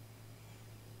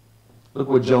 Look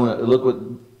what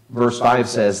verse 5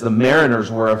 says. The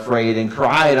mariners were afraid and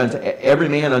cried unto every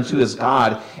man unto his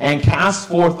God, and cast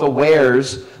forth the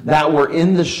wares that were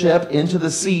in the ship into the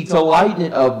sea to lighten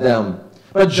it of them.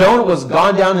 But Jonah was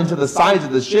gone down into the sides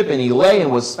of the ship, and he lay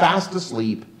and was fast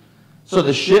asleep. So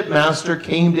the shipmaster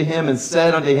came to him and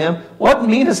said unto him, What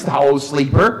meanest thou, O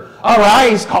sleeper?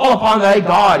 Arise, call upon thy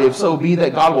God, if so be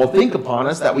that God will think upon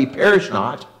us, that we perish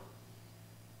not.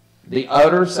 The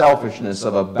utter selfishness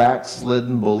of a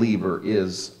backslidden believer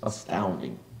is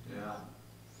astounding.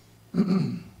 Yeah.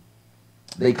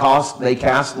 They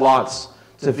cast lots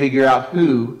to figure out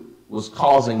who was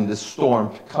causing this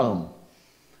storm to come.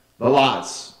 The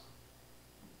lots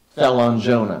fell on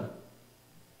Jonah.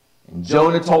 And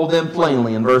Jonah told them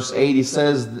plainly in verse 8, he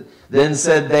says, Then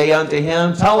said they unto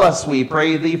him, Tell us, we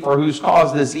pray thee, for whose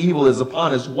cause this evil is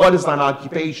upon us. What is thine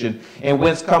occupation, and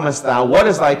whence comest thou? What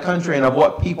is thy country, and of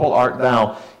what people art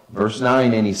thou? Verse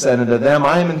 9, And he said unto them,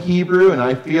 I am an Hebrew, and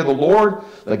I fear the Lord,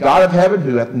 the God of heaven,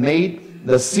 who hath made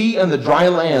the sea and the dry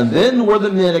land. Then were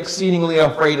the men exceedingly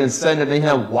afraid, and said unto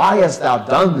him, Why hast thou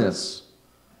done this?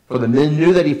 For the men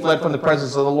knew that he fled from the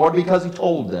presence of the Lord, because he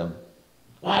told them.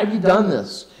 Why have you done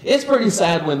this? It's pretty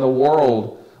sad when the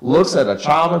world looks at a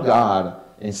child of God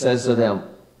and says to them,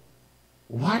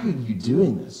 Why are you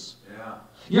doing this? Yeah.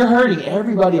 You're hurting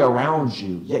everybody around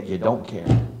you, yet you don't care.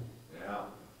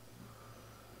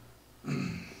 Yeah.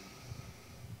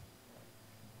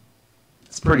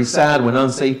 pretty sad when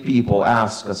unsafe people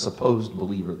ask a supposed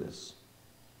believer this.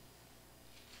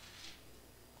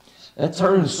 That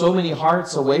turns so many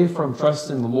hearts away from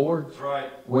trusting the Lord. That's right.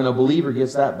 When a believer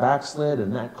gets that backslid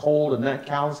and that cold and that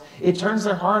callous, it turns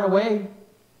their heart away.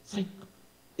 It's like,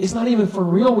 it's not even for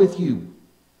real with you.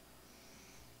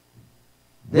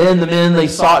 Then the men, they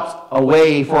sought a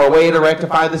way to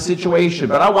rectify the situation.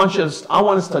 But I want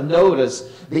us to notice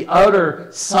the utter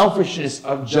selfishness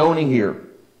of Jonah here.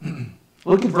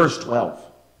 Look at verse 12.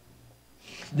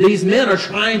 These men are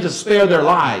trying to spare their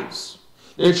lives.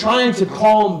 They're trying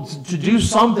to do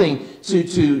something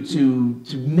to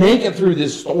make it through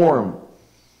this storm.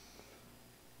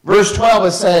 Verse 12,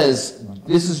 it says,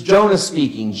 this is Jonah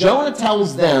speaking. Jonah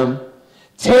tells them,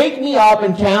 "Take me up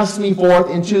and cast me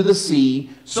forth into the sea,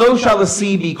 so shall the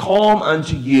sea be calm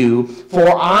unto you.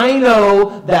 For I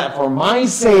know that for my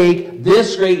sake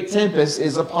this great tempest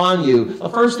is upon you." The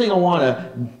first thing I want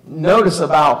to notice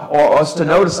about, or us to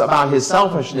notice about his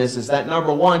selfishness, is that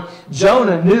number one,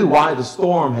 Jonah knew why the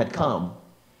storm had come.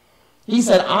 He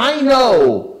said, "I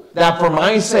know that for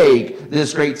my sake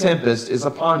this great tempest is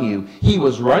upon you." He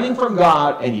was running from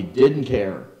God and he didn't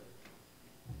care.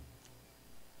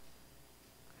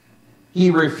 He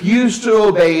refused to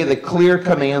obey the clear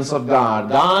commands of God.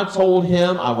 God told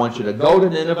him, "I want you to go to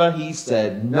Nineveh." He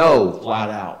said no, flat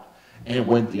out, and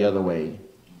went the other way.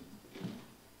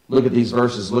 Look at these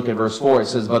verses. Look at verse 4. It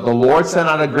says, "But the Lord sent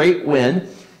out a great wind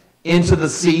into the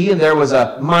sea, and there was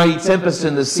a mighty tempest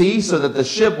in the sea, so that the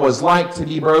ship was like to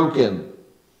be broken."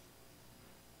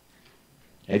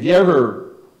 Have you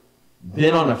ever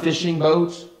been on a fishing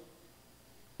boat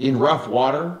in rough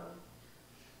water?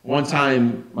 One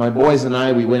time, my boys and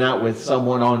I, we went out with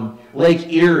someone on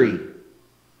Lake Erie.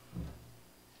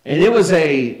 And it was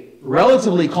a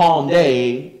relatively calm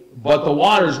day, but the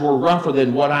waters were rougher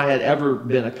than what I had ever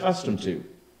been accustomed to.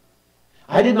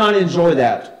 I did not enjoy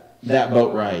that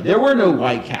boat ride. There were no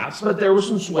whitecaps, but there were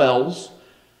some swells.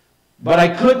 But I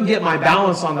couldn't get my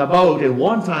balance on the boat, and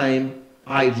one time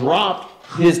I dropped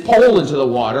his pole into the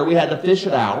water. We had to fish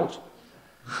it out.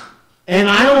 And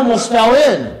I almost fell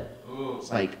in.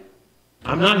 It's like,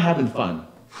 I'm not having fun.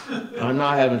 I'm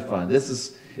not having fun.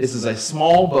 This is a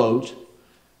small boat.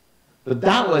 But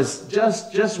that was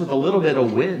just with a little bit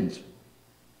of wind.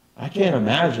 I can't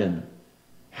imagine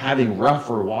having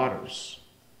rougher waters.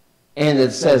 And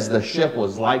it says the ship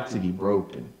was like to be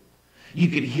broken. You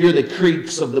could hear the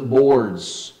creaks of the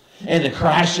boards and the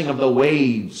crashing of the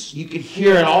waves. You could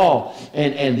hear it all.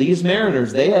 And these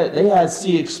mariners, they had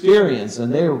sea experience,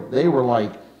 and they were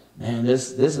like, "Man,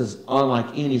 this is unlike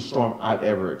any storm I've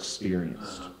ever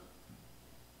experienced."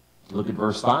 Look at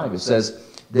verse 5. It says,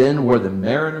 Then the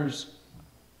mariners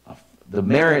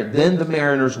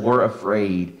were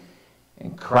afraid,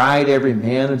 and cried every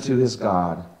man unto his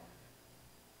God,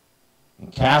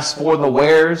 and cast forth the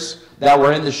wares that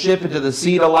were in the ship into the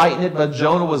sea to lighten it. But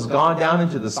Jonah was gone down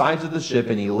into the sides of the ship,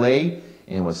 and he lay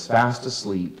and was fast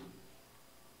asleep.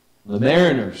 The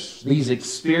mariners, these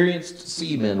experienced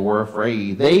seamen, were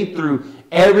afraid. They threw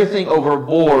everything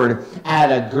overboard at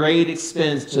a great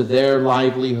expense to their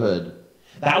livelihood.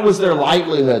 That was their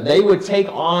livelihood. They would take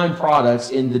on products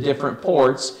in the different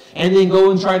ports and then go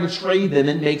and try to trade them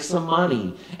and make some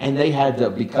money. And they had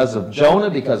to, because of Jonah,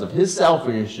 because of his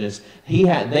selfishness, they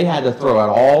had to throw it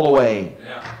all away.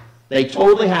 Yeah. They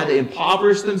totally had to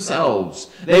impoverish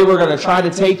themselves. They were going to try to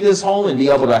take this home and be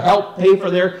able to help pay for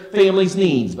their family's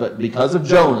needs. But because of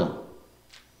Jonah,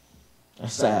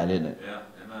 that's sad, isn't it? Yeah,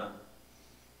 amen.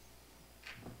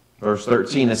 Verse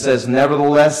 13, it says,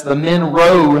 Nevertheless, the men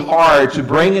rowed hard to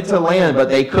bring it to land, but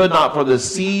they could not, for the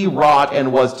sea wrought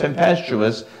and was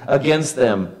tempestuous against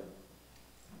them.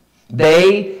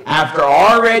 They, after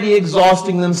already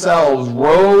exhausting themselves,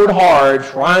 rowed hard,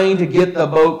 trying to get the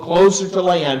boat closer to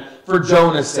land for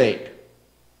Jonah's sake.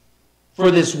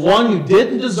 For this one who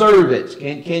didn't deserve it.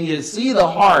 Can you see the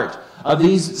heart of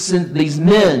these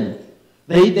men?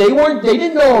 They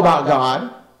didn't know about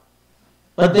God,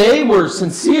 but they were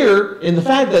sincere in the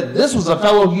fact that this was a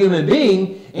fellow human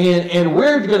being, and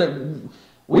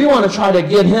we want to try to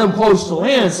get him close to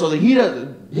land so that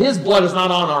his blood is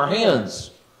not on our hands.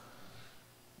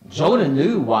 Jonah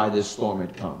knew why this storm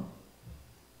had come.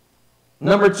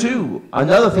 Number two,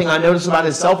 another thing I noticed about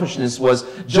his selfishness was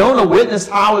Jonah witnessed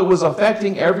how it was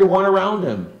affecting everyone around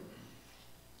him.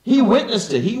 He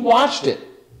witnessed it. He watched it.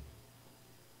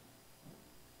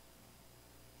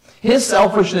 His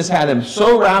selfishness had him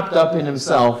so wrapped up in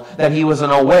himself that he was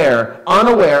unaware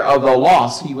of the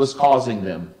loss he was causing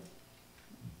them.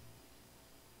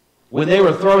 When they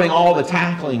were throwing all the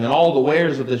tackling and all the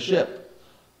wares of the ship,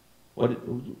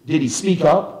 did he speak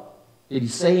up? Did he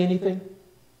say anything?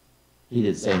 He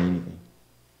didn't say anything.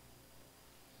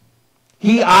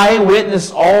 He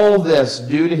eyewitnessed all this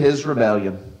due to his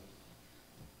rebellion.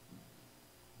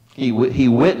 He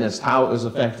witnessed how it was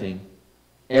affecting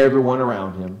everyone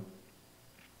around him.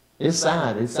 It's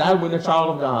sad. It's sad when a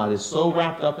child of God is so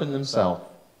wrapped up in themselves.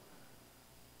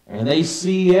 And they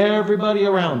see everybody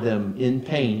around them in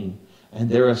pain, and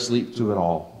they're asleep to it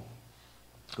all.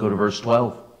 Go to verse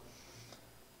 12.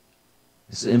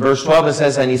 In verse 12 it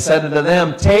says, "And he said unto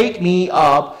them, Take me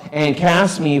up and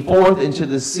cast me forth into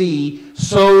the sea,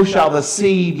 so shall the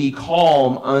sea be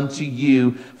calm unto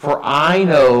you. For I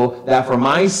know that for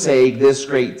my sake this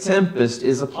great tempest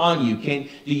is upon you."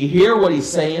 Do you hear what he's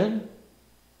saying?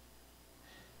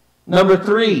 Number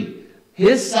 3,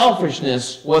 his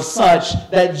selfishness was such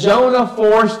that Jonah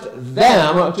forced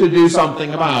them to do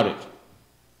something about it.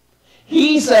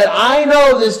 He said, "I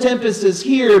know this tempest is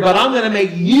here, but I'm going to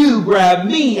make you grab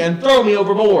me and throw me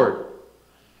overboard."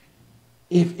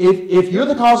 If you're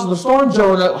the cause of the storm,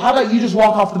 Jonah, how about you just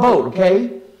walk off the boat,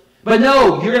 okay? But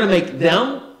no, you're going to make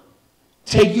them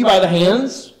take you by the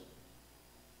hands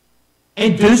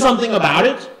and do something about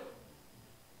it?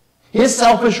 His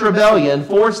selfish rebellion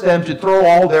forced them to throw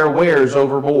all their wares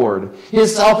overboard.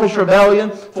 His selfish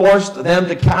rebellion forced them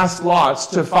to cast lots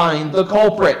to find the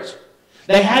culprit.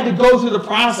 They had to go through the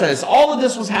process. All of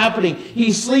this was happening.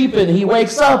 He's sleeping. He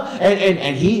wakes up, and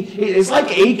it's like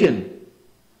Achan.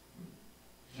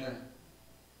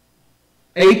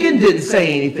 Achan didn't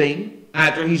say anything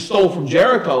after he stole from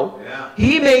Jericho. Yeah.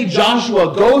 He made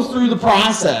Joshua go through the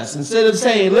process instead of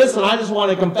saying, "Listen, I just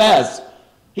want to confess."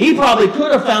 He probably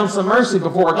could have found some mercy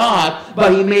before God,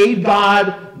 but he made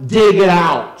God dig it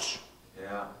out.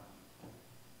 Yeah.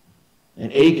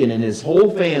 And Achan and his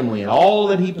whole family and all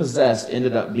that he possessed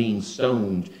ended up being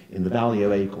stoned in the valley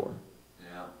of Achor.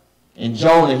 Yeah. And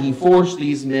Jonah, he forced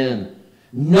these men,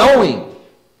 knowing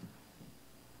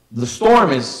the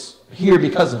storm is here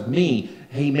because of me,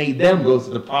 he made them go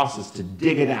through the process to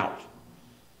dig it out.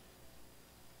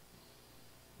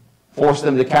 Forced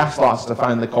them to cast lots to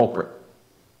find the culprit.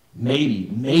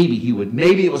 Maybe he would.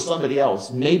 Maybe it was somebody else.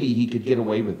 Maybe he could get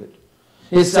away with it.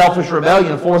 His selfish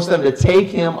rebellion forced them to take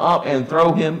him up and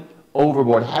throw him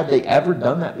overboard. Had they ever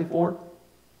done that before?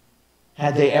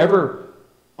 Had they ever,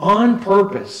 on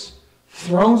purpose,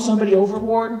 thrown somebody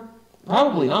overboard?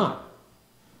 Probably not.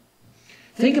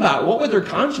 Think about it. What would their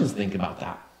conscience think about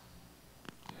that?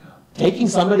 Taking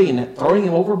somebody and throwing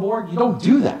him overboard? You don't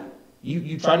do that.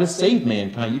 You try to save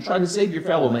mankind. You try to save your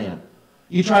fellow man.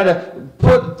 You try to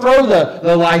throw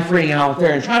the life ring out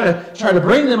there and try to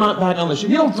bring them back on the ship.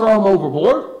 You don't throw them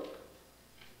overboard.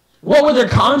 What would their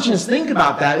conscience think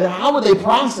about that? How would they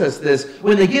process this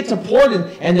when they get to port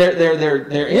and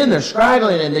they're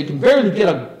straggling and they can barely get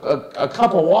a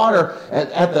cup of water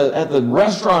at the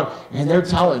restaurant, and they're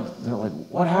like,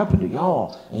 "What happened to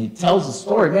y'all?" And he tells the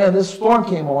story. "Man, this storm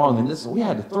came along and we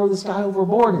had to throw this guy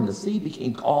overboard, and the sea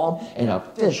became calm and a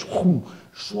fish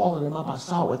swallowed him up. I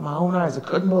saw it with my own eyes. I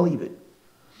couldn't believe it."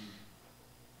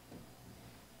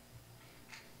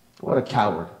 What a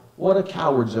coward. What a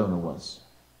coward Jonah was.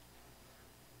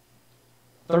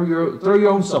 Throw your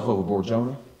own self overboard,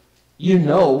 Jonah. You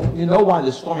know why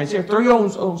this storm is here. Throw your own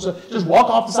self. Just walk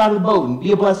off the side of the boat and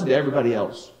be a blessing to everybody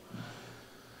else.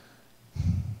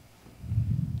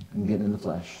 I'm getting in the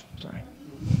flesh. Sorry.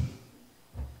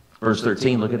 Verse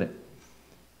 13, look at it.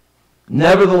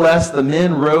 "Nevertheless, the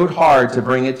men rowed hard to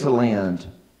bring it to land."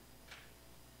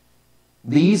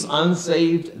 These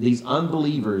unsaved, these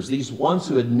unbelievers, these ones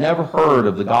who had never heard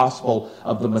of the gospel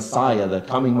of the Messiah, the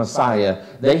coming Messiah,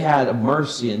 they had a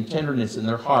mercy and tenderness in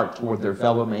their heart toward their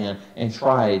fellow man and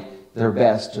tried their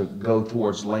best to go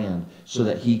towards land so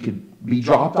that he could be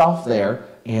dropped off there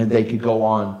and they could go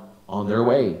on their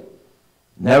way.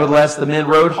 "Nevertheless, the men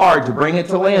rowed hard to bring it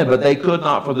to land, but they could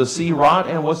not, for the sea wrought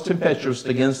and was tempestuous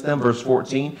against them." Verse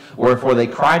 14, "Wherefore they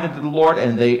cried unto the Lord,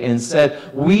 and said,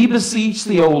 We beseech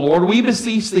thee, O Lord, we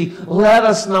beseech thee, let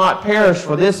us not perish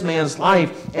for this man's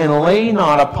life, and lay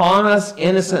not upon us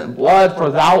innocent blood, for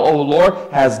thou, O Lord,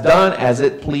 hast done as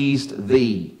it pleased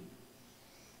thee."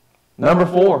 Number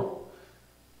 4,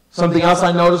 something else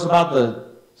I noticed about the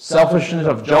selfishness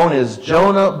of Jonah is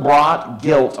Jonah brought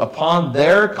guilt upon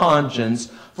their conscience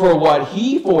for what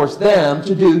he forced them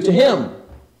to do to him.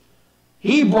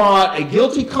 He brought a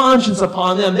guilty conscience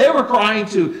upon them. They were crying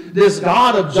to this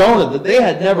God of Jonah that they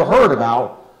had never heard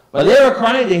about. But they were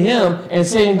crying to him and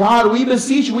saying, "God, we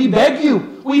beseech you, we beg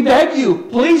you,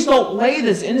 please don't lay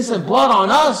this innocent blood on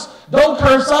us. Don't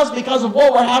curse us because of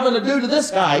what we're having to do to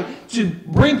this guy to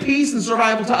bring peace and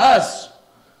survival to us."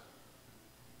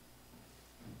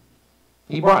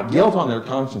 He brought guilt on their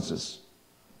consciences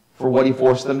for what he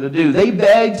forced them to do. They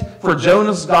begged for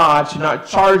Jonah's God to not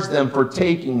charge them for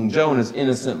taking Jonah's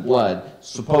innocent blood.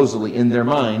 Supposedly, in their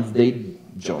minds,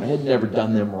 Jonah had never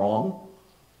done them wrong.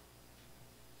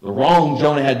 The wrong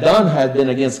Jonah had done had been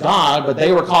against God, but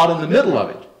they were caught in the middle of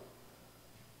it.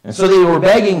 And so they were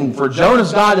begging for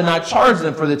Jonah's God to not charge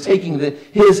them for taking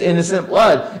his innocent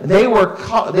blood.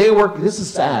 This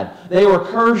is sad, they were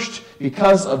cursed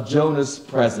because of Jonah's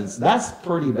presence. That's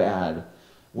pretty bad.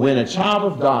 When a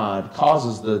child of God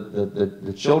causes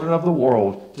the children of the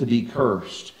world to be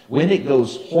cursed, when it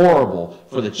goes horrible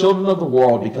for the children of the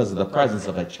world because of the presence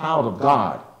of a child of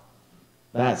God,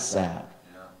 that's sad.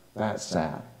 That's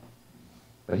sad.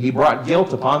 But he brought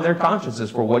guilt upon their consciences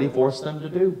for what he forced them to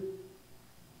do.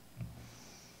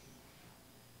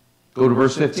 Go to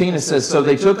verse 15. It says, "So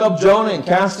they took up Jonah and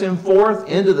cast him forth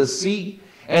into the sea,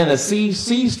 and the sea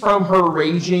ceased from her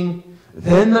raging.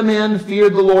 Then the men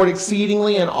feared the Lord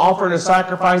exceedingly and offered a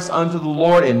sacrifice unto the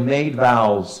Lord and made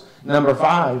vows." Number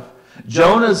 5,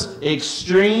 Jonah's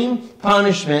extreme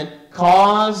punishment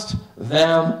caused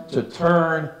them to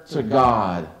turn to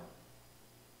God.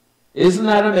 Isn't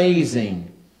that amazing?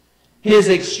 His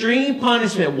extreme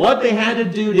punishment, what they had to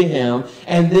do to him,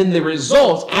 and then the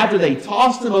results after they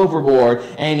tossed him overboard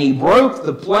and he broke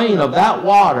the plane of that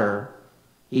water.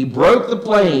 He broke the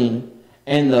plane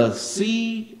and the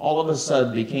sea all of a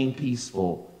sudden became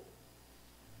peaceful.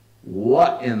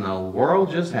 What in the world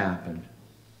just happened?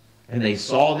 And they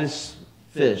saw this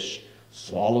fish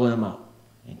swallow him up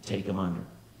and take him under.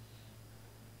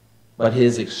 But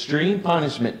his extreme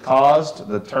punishment caused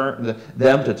them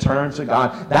to turn to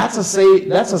God. That's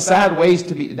a sad way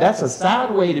to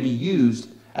be used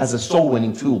as a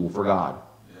soul-winning tool for God.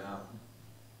 Yeah.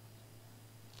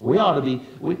 We ought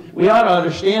to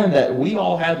understand that we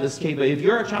all have this capability. If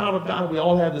you're a child of God, we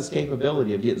all have this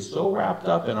capability of getting so wrapped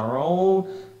up in our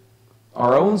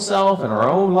own self and our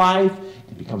own life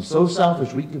and become so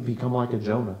selfish we can become like a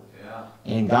Jonah. Yeah.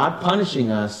 And God punishing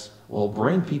us will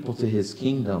bring people to his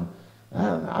kingdom.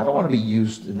 I don't want to be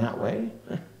used in that way.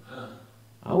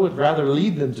 I would rather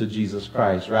lead them to Jesus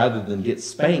Christ rather than get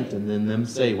spanked and then them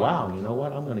say, wow, you know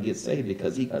what, I'm going to get saved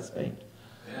because he got spanked.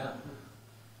 Yeah.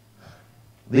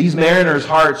 These mariners'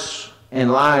 hearts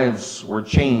and lives were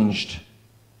changed.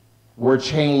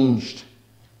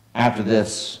 After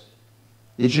this.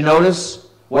 Did you notice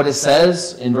what it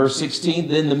says in verse 16?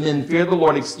 Then the men feared the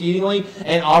Lord exceedingly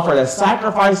and offered a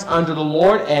sacrifice unto the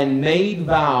Lord and made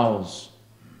vows.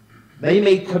 They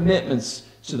made commitments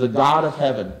to the God of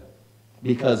heaven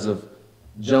because of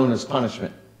Jonah's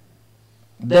punishment.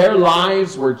 Their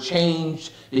lives were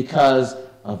changed because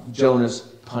of Jonah's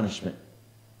punishment.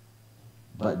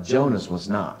 But Jonah's was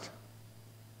not.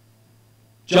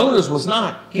 Jonah's was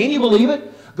not. Can you believe it?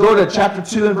 Go to chapter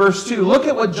 2 and verse 2. Look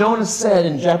at what Jonah said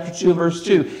in chapter 2 and verse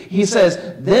 2. He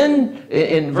says, then,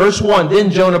 in verse 1,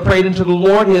 then Jonah prayed unto the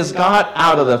Lord his God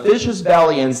out of the fish's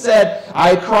belly and said,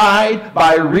 I cried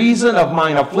by reason of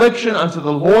mine affliction unto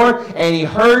the Lord, and he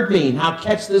heard me. Now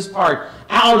catch this part.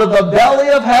 Out of the belly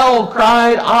of hell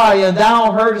cried I, and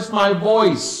thou heardest my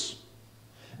voice.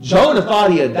 Jonah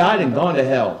thought he had died and gone to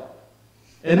hell.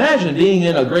 Imagine being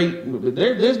in a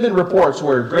there's been reports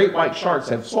where great white sharks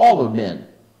have swallowed men.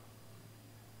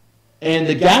 And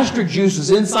the gastric juices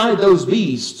inside those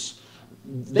beasts,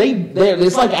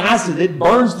 it's like acid. It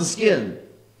burns the skin.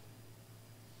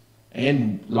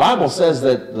 And the Bible says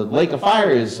that the lake of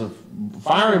fire is of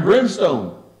fire and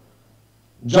brimstone.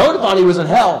 Jonah thought he was in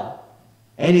hell.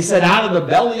 And he said, out of the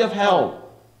belly of hell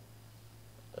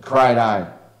cried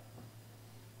I.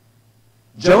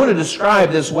 Jonah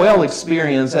described this whale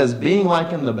experience as being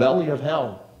like in the belly of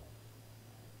hell.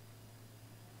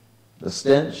 The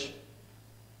stench,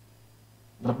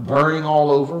 the burning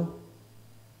all over,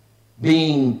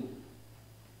 being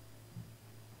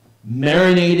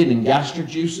marinated in gastric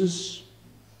juices.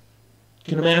 You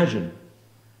can imagine.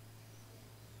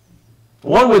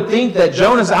 One would think that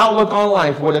Jonah's outlook on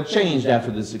life would have changed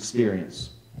after this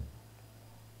experience.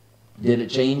 Did it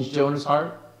change Jonah's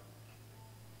heart?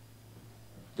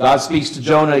 God speaks to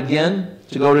Jonah again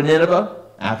to go to Nineveh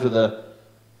after the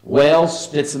whale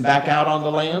spits him back out on the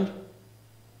land.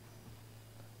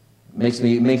 Makes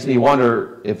me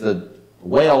wonder if the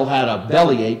whale had a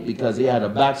bellyache because he had a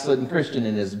backslidden Christian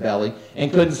in his belly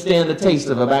and couldn't stand the taste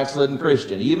of a backslidden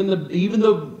Christian. Even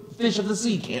the fish of the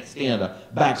sea can't stand a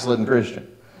backslidden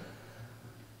Christian.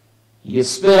 He gets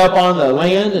spit up on the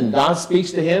land and God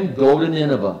speaks to him, go to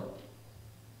Nineveh.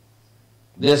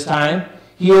 This time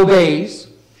he obeys,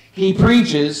 he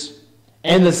preaches,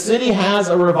 and the city has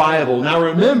a revival. Now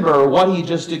remember what he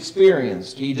just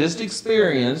experienced. He just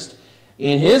experienced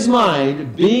in his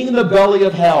mind, being in the belly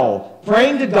of hell,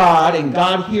 praying to God and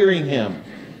God hearing him.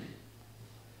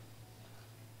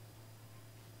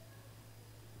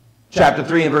 Chapter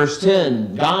 3 and verse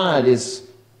 10, God is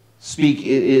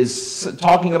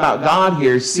talking about God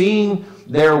here, seeing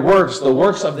their works, the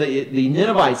works of the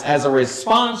Ninevites, as a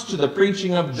response to the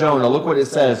preaching of Jonah. Look what it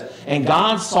says. And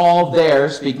God saw there,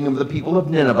 speaking of the people of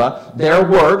Nineveh, their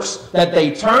works, that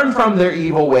they turned from their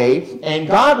evil way, and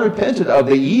God repented of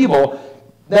the evil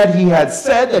that he had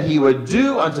said that he would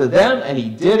do unto them, and he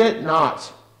did it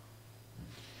not.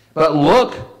 But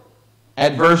look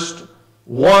at verse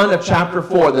 1 of chapter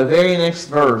 4, the very next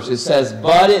verse. It says,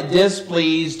 but it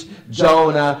displeased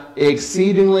Jonah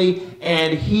exceedingly,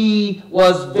 and he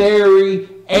was very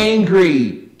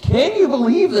angry. Can you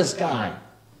believe this guy?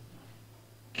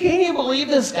 Can you believe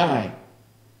this guy?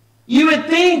 You would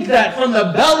think that from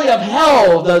the belly of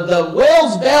hell, the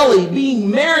whale's belly being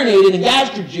marinated in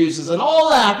gastric juices and all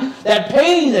that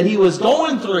pain that he was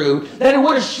going through, that it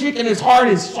would have shaken his heart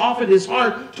and softened his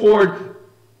heart toward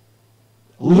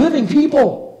living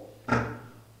people.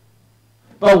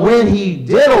 But when he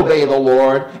did obey the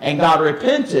Lord and God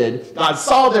repented, God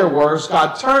saw their works,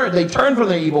 they turned from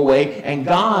their evil way, and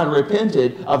God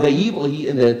repented of the evil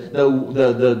and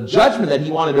the judgment that he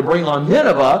wanted to bring on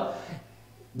Nineveh.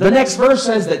 The next verse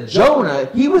says that Jonah,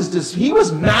 he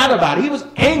was mad about it. He was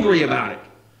angry about it.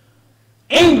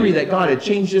 Angry that God had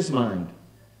changed his mind.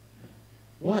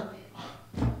 What?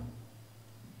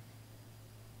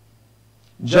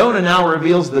 Jonah now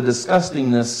reveals the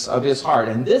disgustingness of his heart.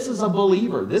 And this is a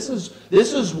believer. This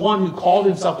is one who called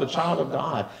himself a child of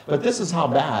God. But this is how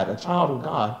bad a child of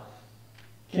God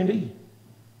can be.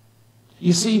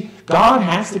 You see, God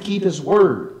has to keep his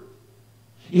word.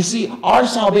 You see, our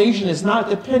salvation is not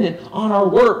dependent on our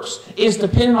works. It's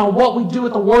dependent on what we do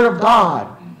with the word of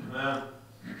God. Amen.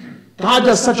 God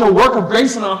does such a work of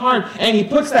grace in our heart, and he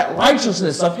puts that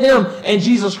righteousness of him and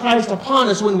Jesus Christ upon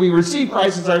us when we receive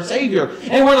Christ as our Savior.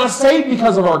 And we're not saved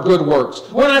because of our good works.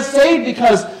 We're not saved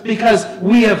because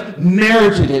we have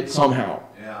merited it somehow.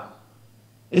 Yeah.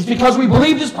 It's because we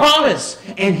believed his promise,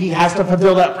 and he has to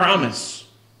fulfill that promise.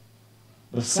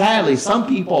 But sadly, some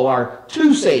people are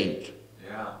too saved.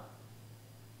 Yeah.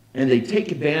 And they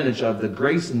take advantage of the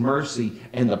grace and mercy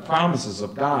and the promises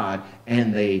of God,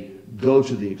 and they go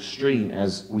to the extreme,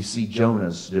 as we see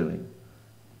Jonah's doing.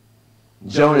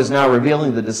 Jonah is now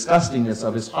revealing the disgustingness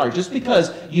of his heart. Just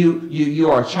because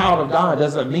you are a child of God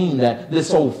doesn't mean that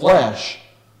this old flesh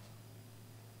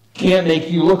can't make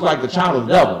you look like the child of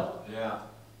the devil. Yeah,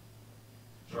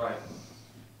 that's right.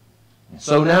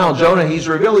 So now Jonah, he's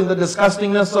revealing the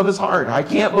disgustingness of his heart. I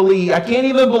can't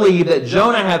even believe that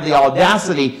Jonah had the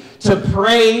audacity to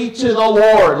pray to the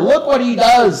Lord. Look what he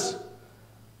does.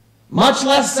 Much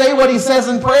less say what he says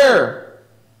in prayer.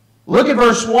 Look at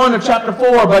verse 1 of chapter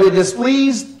 4. But it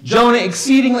displeased Jonah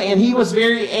exceedingly, and he was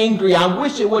very angry. I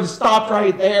wish it would have stopped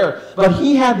right there. But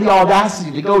he had the audacity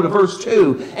to go to verse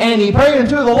 2. And he prayed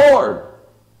unto the Lord.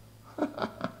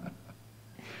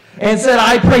 And said,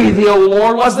 I pray thee, O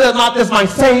Lord, was that not this my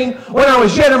saying when I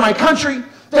was yet in my country?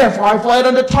 Therefore I fled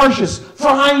unto Tarshish, for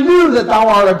I knew that thou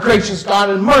art a gracious God,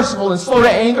 and merciful, and slow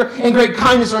to anger, and great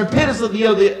kindness, and repentest of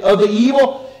the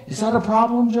evil. Is that a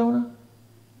problem, Jonah?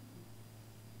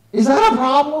 Is that a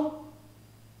problem?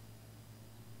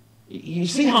 You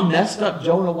see how messed up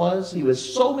Jonah was? He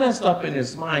was so messed up in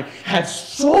his mind, had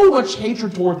so much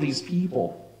hatred toward these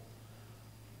people,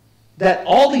 that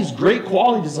all these great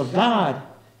qualities of God,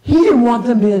 he didn't want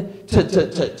them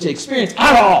to experience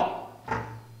at all.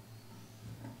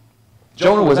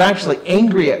 Jonah was actually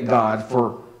angry at God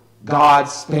for God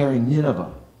sparing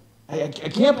Nineveh. I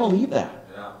can't believe that.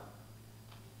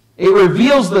 It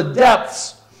reveals the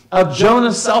depths of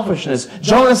Jonah's selfishness.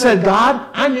 Jonah said, God,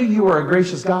 I knew you were a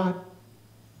gracious God.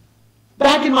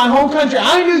 Back in my home country,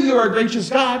 I knew you were a gracious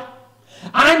God.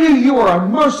 I knew you were a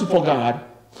merciful God.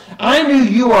 I knew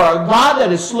you are a God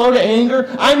that is slow to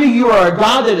anger. I knew you are a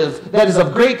God that is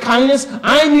of great kindness.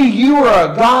 I knew you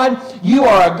are a God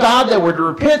that would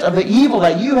repent of the evil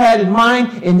that you had in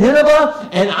mind in Nineveh,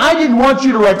 and I didn't want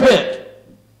you to repent.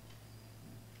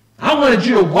 I wanted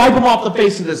you to wipe them off the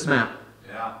face of this map.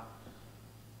 Yeah.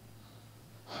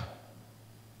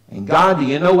 And God, do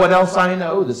you know what else I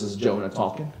know? This is Jonah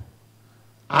talking.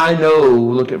 I know,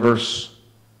 look at verse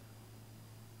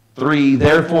 3.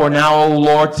 Therefore now, O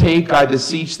Lord, take, I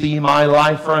beseech thee, my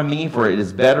life from me, for it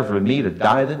is better for me to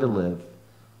die than to live.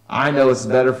 I know it's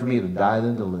better for me to die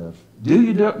than to live. Do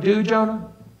you,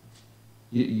 Jonah?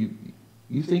 You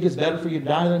think it's better for you to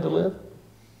die than to live?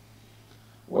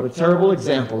 What a terrible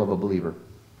example of a believer.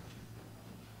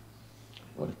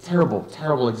 What a terrible,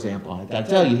 terrible example. I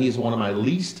tell you, he's one of my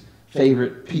least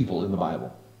favorite people in the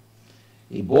Bible.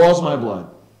 He boils my blood.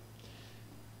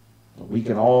 But we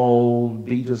can all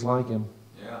be just like him.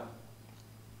 Yeah.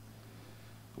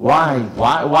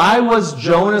 Why was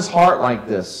Jonah's heart like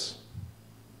this?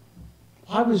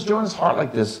 Why was Jonah's heart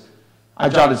like this? I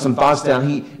jotted some thoughts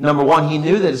down. Number one, he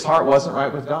knew that his heart wasn't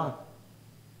right with God.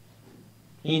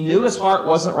 He knew his heart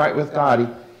wasn't right with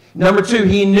God. Number two,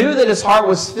 he knew that his heart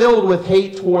was filled with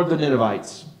hate toward the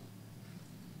Ninevites.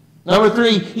 Number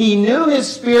three, he knew his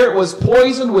spirit was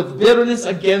poisoned with bitterness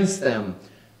against them.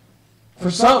 For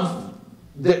some,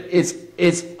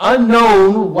 it's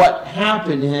unknown what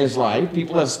happened in his life.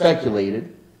 People have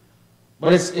speculated.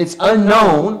 But it's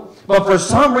unknown. But for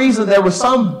some reason, there was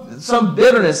some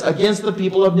bitterness against the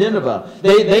people of Nineveh.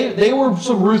 They were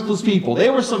some ruthless people. They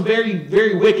were some very,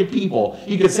 very wicked people.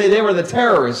 You could say they were the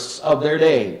terrorists of their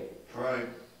day. Right.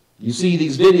 You see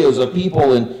these videos of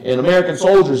people and American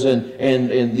soldiers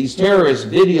and these terrorists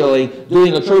videoing,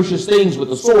 doing atrocious things with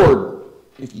the sword,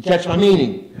 if you catch my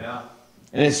meaning. Yeah.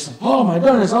 And it's, oh my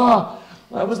goodness,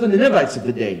 that was the Ninevites of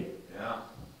the day. Yeah.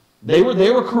 They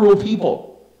were cruel people.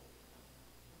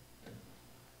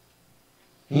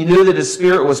 He knew that his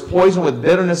spirit was poisoned with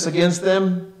bitterness against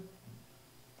them.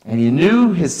 And he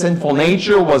knew his sinful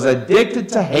nature was addicted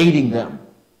to hating them.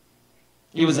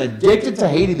 He was addicted to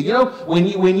hating them. You know,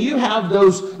 when you have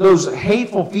those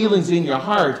hateful feelings in your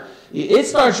heart, it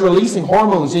starts releasing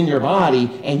hormones in your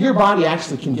body, and your body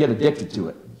actually can get addicted to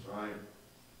it. That's right.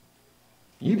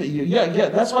 Yeah,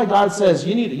 that's why God says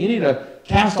you need to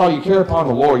cast all your care upon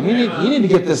the Lord. You need to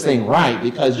get this thing right,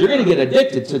 because you're going to get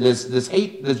addicted to this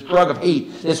hate, this drug of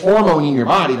hate, this hormone in your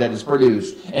body that is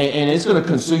produced, and it's going to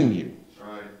consume you. That's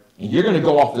right. And you're going to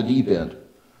go off the deep end.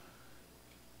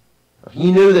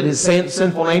 He knew that his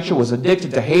sinful nature was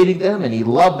addicted to hating them, and he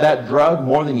loved that drug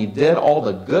more than he did all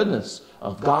the goodness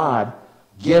of God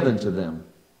given to them.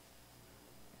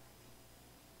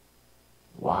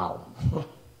 Wow.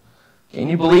 Can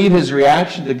you believe his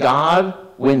reaction to God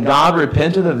when God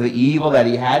repented of the evil that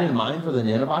he had in mind for the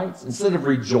Ninevites? Instead of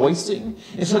rejoicing,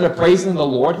 instead of praising the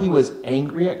Lord, he was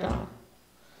angry at God.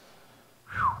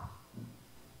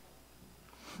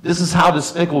 This is how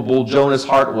despicable Jonah's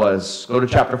heart was. Go to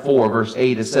chapter 4, verse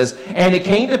 8. It says, "And it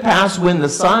came to pass when the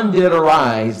sun did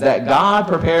arise, that God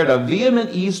prepared a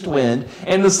vehement east wind,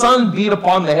 and the sun beat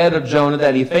upon the head of Jonah,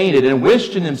 that he fainted, and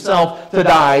wished in himself to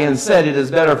die, and said, It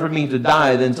is better for me to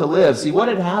die than to live." See, what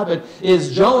had happened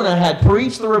is Jonah had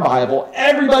preached the revival.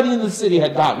 Everybody in the city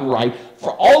had gotten right,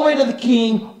 for all the way to the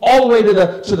king, all the way to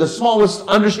the smallest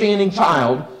understanding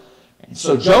child.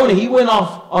 So Jonah, he went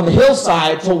off on the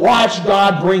hillside to watch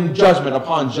God bring judgment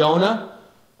upon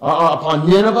upon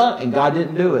Nineveh, and God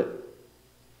didn't do it.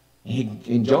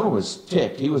 And Jonah was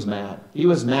ticked. He was mad. He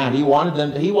was mad. He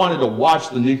wanted to watch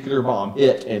the nuclear bomb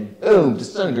hit and boom,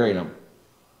 disintegrate them.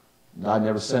 God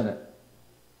never sent it.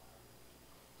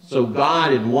 So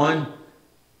God, in one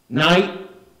night,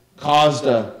 caused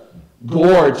a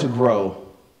gourd to grow.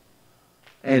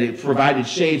 And it provided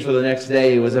shade for the next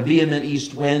day. It was a vehement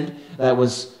east wind that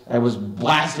was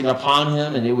blasting upon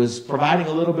him, and it was providing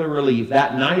a little bit of relief.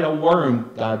 That night,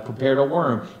 God prepared a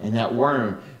worm, and that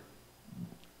worm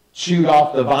chewed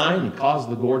off the vine and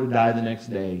caused the gourd to die the next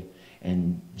day.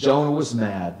 And Jonah was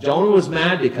mad. Jonah was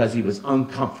mad because he was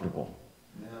uncomfortable.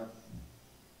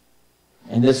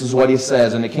 And this is what he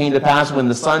says, "And it came to pass when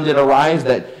the sun did arise,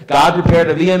 that God prepared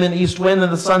a vehement east wind,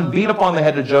 and the sun beat upon the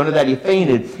head of Jonah, that he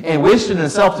fainted, and wished in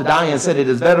himself to die, and said, It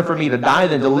is better for me to die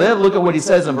than to live." Look at what he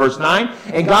says in verse 9.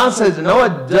 "And God says to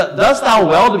Noah, doest thou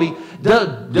well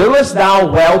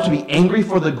to be angry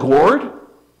for the gourd?"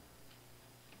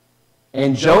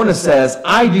 And Jonah says,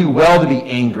 "I do well to be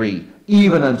angry,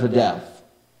 even unto death."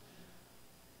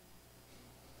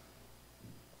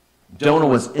 Jonah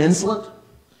was insolent.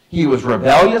 He was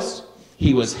rebellious.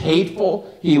 He was hateful.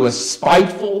 He was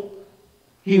spiteful.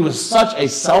 He was such a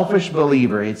selfish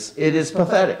believer. It is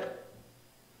pathetic.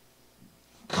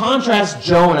 Contrast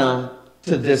Jonah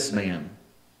to this man.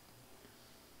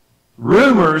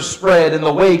 Rumors spread in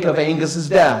the wake of Angus's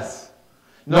death.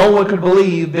 No one could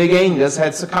believe Big Angus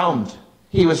had succumbed.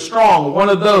 He was strong, one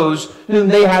of those whom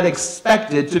they had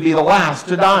expected to be the last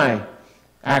to die.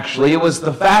 Actually, it wasn't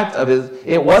the fact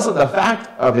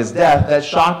of his death that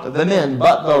shocked the men,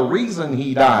 but the reason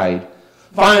he died.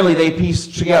 Finally, they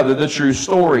pieced together the true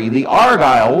story. The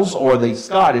Argylls, or the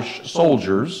Scottish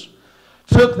soldiers,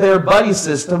 took their buddy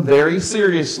system very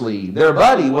seriously. Their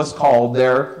buddy was called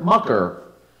their mucker.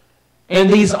 And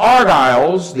these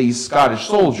Argylls, these Scottish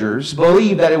soldiers,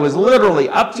 believed that it was literally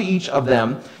up to each of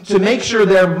them to make sure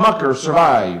their mucker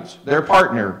survived, their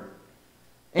partner.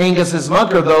 Angus's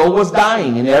mucker, though, was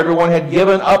dying, and everyone had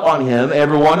given up on him.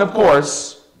 Everyone, of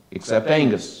course, except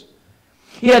Angus.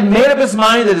 He had made up his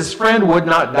mind that his friend would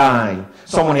not die.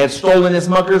 Someone had stolen his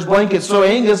mucker's blanket, so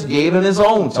Angus gave him his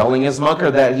own, telling his mucker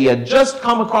that he had just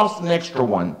come across an extra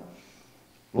one.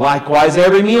 Likewise,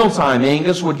 every mealtime,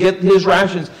 Angus would get his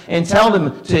rations and tell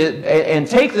them and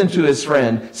take them to his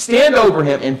friend, stand over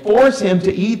him, and force him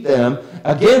to eat them,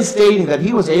 again stating that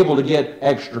he was able to get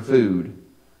extra food.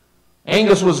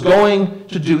 Angus was going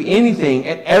to do anything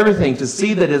and everything to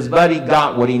see that his buddy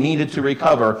got what he needed to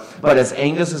recover, but as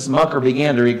Angus's mucker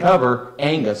began to recover,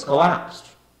 Angus collapsed,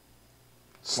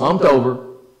 slumped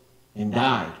over, and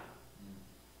died.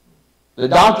 The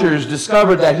doctors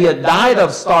discovered that he had died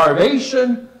of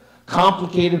starvation,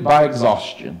 complicated by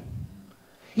exhaustion.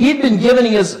 He'd been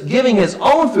giving his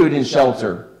own food and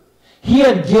shelter. He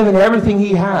had given everything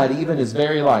he had, even his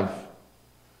very life.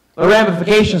 The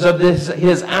ramifications of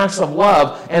his acts of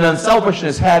love and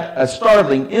unselfishness had a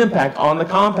startling impact on the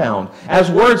compound. As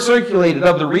word circulated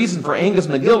of the reason for Angus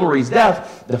McGilvery's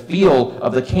death, the feel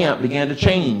of the camp began to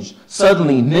change.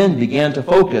 Suddenly, men began to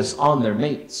focus on their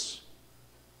mates,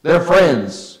 their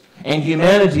friends, and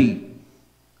humanity,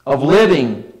 of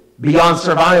living beyond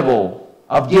survival,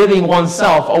 of giving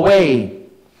oneself away.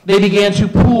 They began to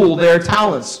pool their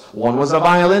talents. One was a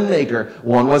violin maker.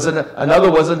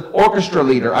 Another was an orchestra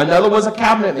leader. Another was a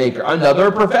cabinet maker. Another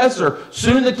a professor.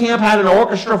 Soon the camp had an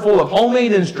orchestra full of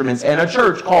homemade instruments and a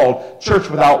church called Church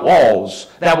Without Walls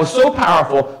that was so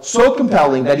powerful, so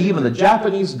compelling that even the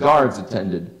Japanese guards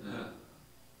attended.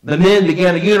 The men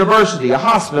began a university, a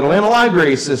hospital, and a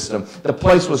library system. The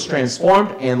place was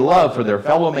transformed and love for their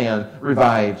fellow man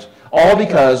revived. All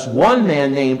because one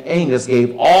man named Angus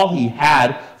gave all he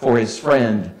had for his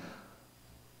friend.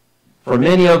 For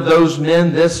many of those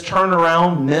men, this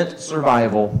turnaround meant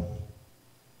survival.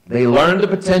 They learned the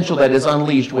potential that is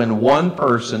unleashed when one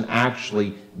person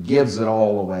actually gives it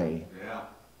all away. Yeah.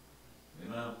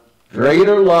 Amen.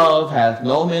 Greater love hath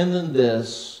no man than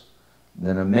this,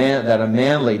 that a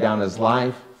man lay down his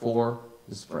life for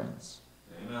his friends.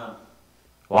 Amen.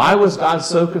 Why was God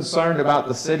so concerned about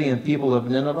the city and people of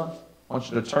Nineveh? I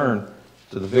want you to turn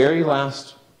to the very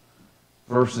last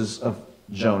verses of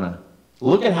Jonah.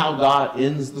 Look at how God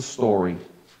ends the story.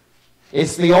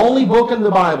 It's the only book in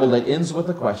the Bible that ends with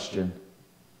a question.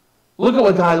 Look at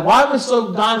what why was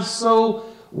God so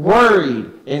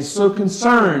worried and so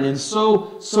concerned and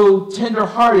so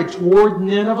tender-hearted toward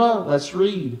Nineveh? Let's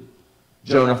read.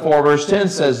 Jonah 4 verse 10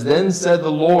 says, Then said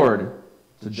the Lord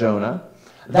to Jonah,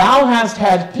 Thou hast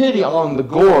had pity on the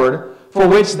gourd, for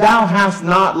which thou hast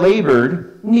not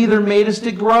labored, neither madest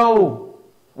it grow,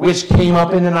 which came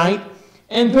up in the night,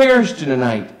 and perished in the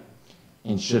night.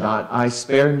 And should not I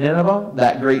spare Nineveh,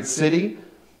 that great city,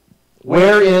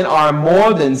 wherein are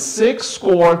more than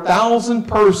 60,000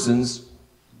 persons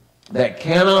that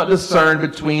cannot discern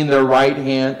between their right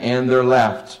hand and their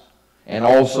left, and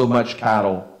also much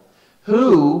cattle?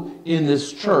 Who in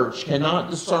this church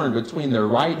cannot discern between their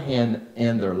right hand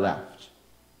and their left?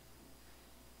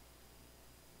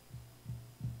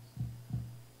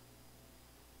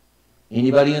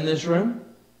 Anybody in this room?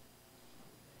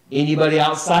 Anybody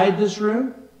outside this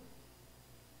room?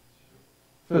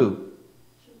 Who?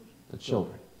 The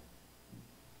children.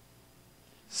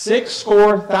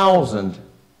 60,000.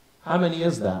 How many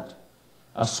is that?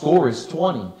 A score is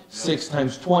 20. 6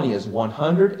 times 20 is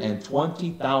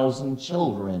 120,000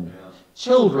 children.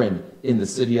 Children in the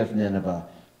city of Nineveh.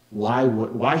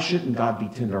 Why shouldn't God be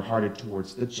tenderhearted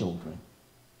towards the children?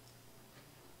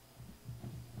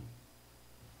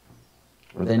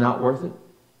 Were they not worth it?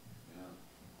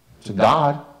 To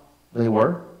God, they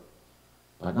were,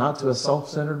 but not to a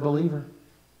self-centered believer.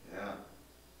 Yeah.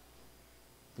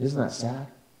 Isn't that sad?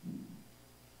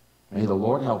 May the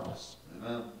Lord help us.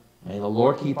 Amen. May the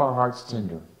Lord keep our hearts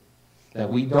tender, that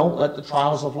we don't let the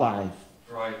trials of life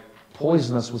Right.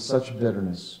 poison us with such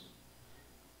bitterness,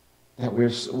 that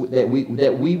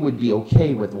we would be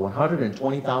okay with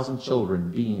 120,000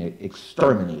 children being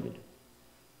exterminated,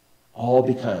 all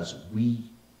because we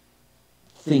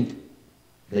think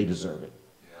they deserve it.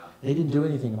 Yeah. They didn't do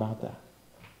anything about that.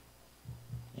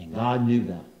 And God knew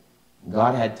that.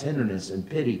 God had tenderness and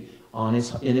pity in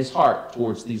his heart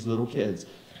towards these little kids.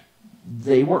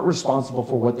 They weren't responsible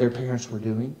for what their parents were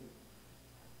doing.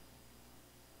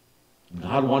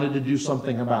 God wanted to do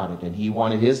something about it, and he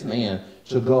wanted his man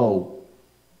to go.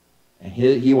 And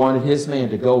he wanted his man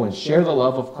to go and share the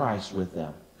love of Christ with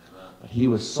them. But he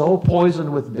was so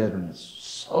poisoned with bitterness,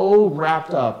 so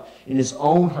wrapped up in his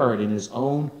own hurt, in his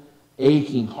own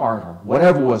aching heart, or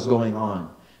whatever was going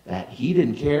on, that he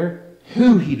didn't care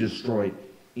who he destroyed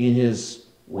in his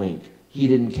wake. he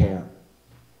didn't care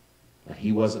that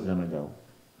he wasn't going to go.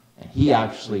 And he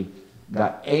actually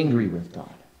got angry with God.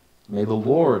 May the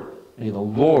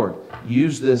Lord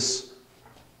use this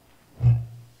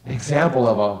example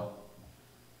of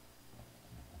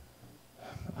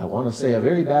I want to say a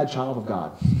very bad child of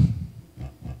God.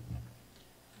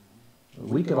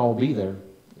 We could all be there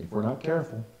if we're not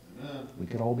careful. We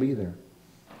could all be there.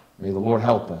 May the Lord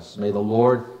help us. May the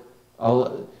Lord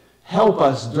help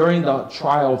us during the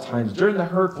trial times, during the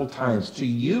hurtful times, to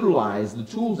utilize the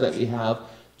tools that we have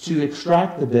to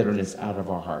extract the bitterness out of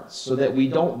our hearts so that we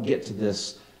don't get to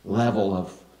this level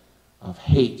of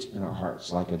hate in our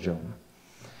hearts like a Jonah.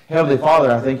 Heavenly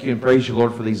Father, I thank you and praise you,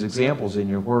 Lord, for these examples in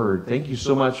your word. Thank you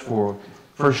so much for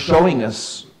showing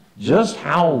us just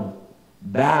how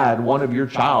bad one of your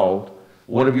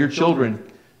children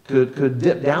could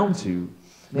dip down to.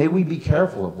 May we be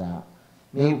careful of that.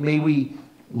 May we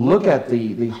look at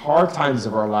the hard times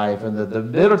of our life and the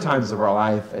bitter times of our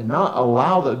life and not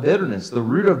allow the bitterness, the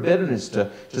root of bitterness to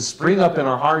spring up in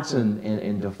our hearts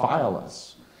and defile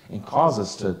us and cause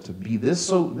us to be this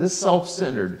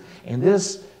self-centered and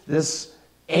this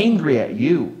angry at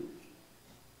you.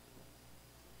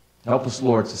 Help us,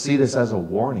 Lord, to see this as a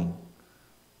warning.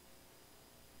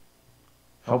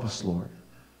 Help us, Lord.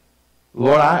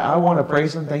 Lord, I want to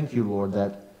praise and thank you, Lord,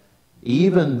 that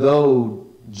even though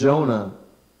Jonah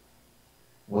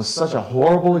was such a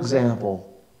horrible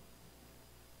example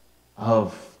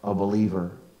of a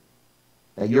believer,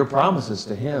 that your promises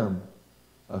to him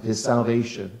of his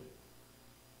salvation,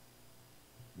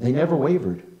 they never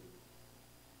wavered,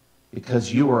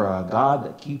 because you are a God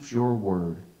that keeps your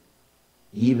word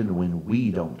even when we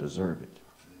don't deserve it.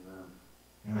 Amen.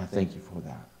 And I thank you for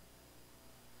that.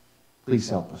 Please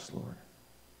help us, Lord.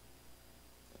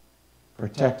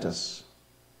 Protect us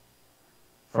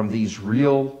from these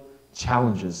real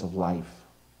challenges of life.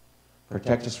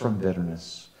 Protect us from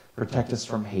bitterness. Protect us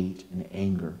from hate and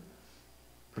anger.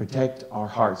 Protect our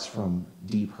hearts from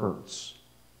deep hurts.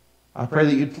 I pray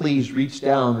that you'd please reach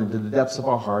down into the depths of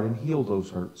our heart and heal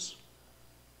those hurts.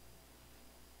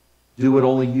 Do what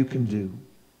only you can do.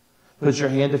 Put your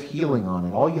hand of healing on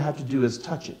it. All you have to do is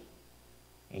touch it,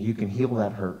 and you can heal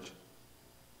that hurt,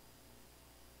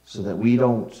 so that we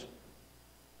don't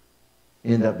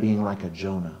end up being like a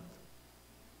Jonah.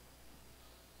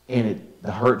 And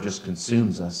the hurt just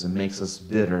consumes us and makes us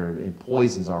bitter. It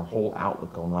poisons our whole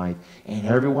outlook on life. And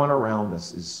everyone around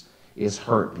us is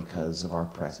hurt because of our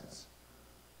presence.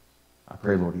 I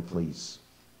pray, Lord, you please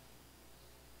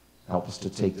help us to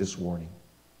take this warning.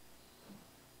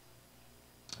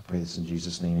 I pray this in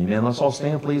Jesus' name. Amen. Let's all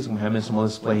stand, please. I'm going to have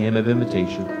Miss play Hymn of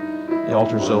Invitation. The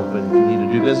altar's open. If you need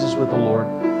to do business with the Lord,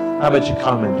 how about you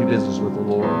come and do business with the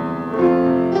Lord?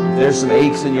 If there's some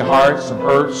aches in your heart, some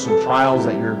hurts, some trials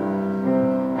that you're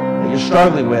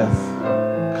struggling with,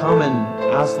 come and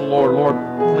ask the Lord, Lord,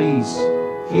 please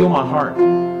heal my heart.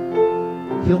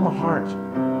 Heal my heart.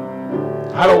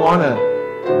 I don't want to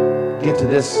get to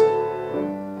this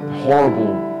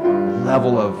horrible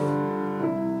level of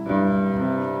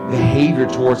behavior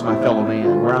towards my fellow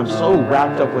man, where I'm so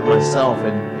wrapped up with myself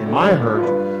and my hurt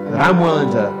that I'm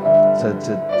willing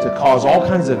to cause all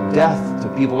kinds of death to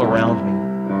people around me,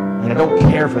 and I don't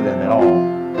care for them at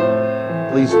all.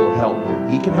 Please, Lord, help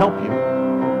me. He can help you.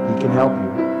 He can help you.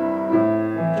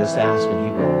 Just ask and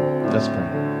He will. Let's pray.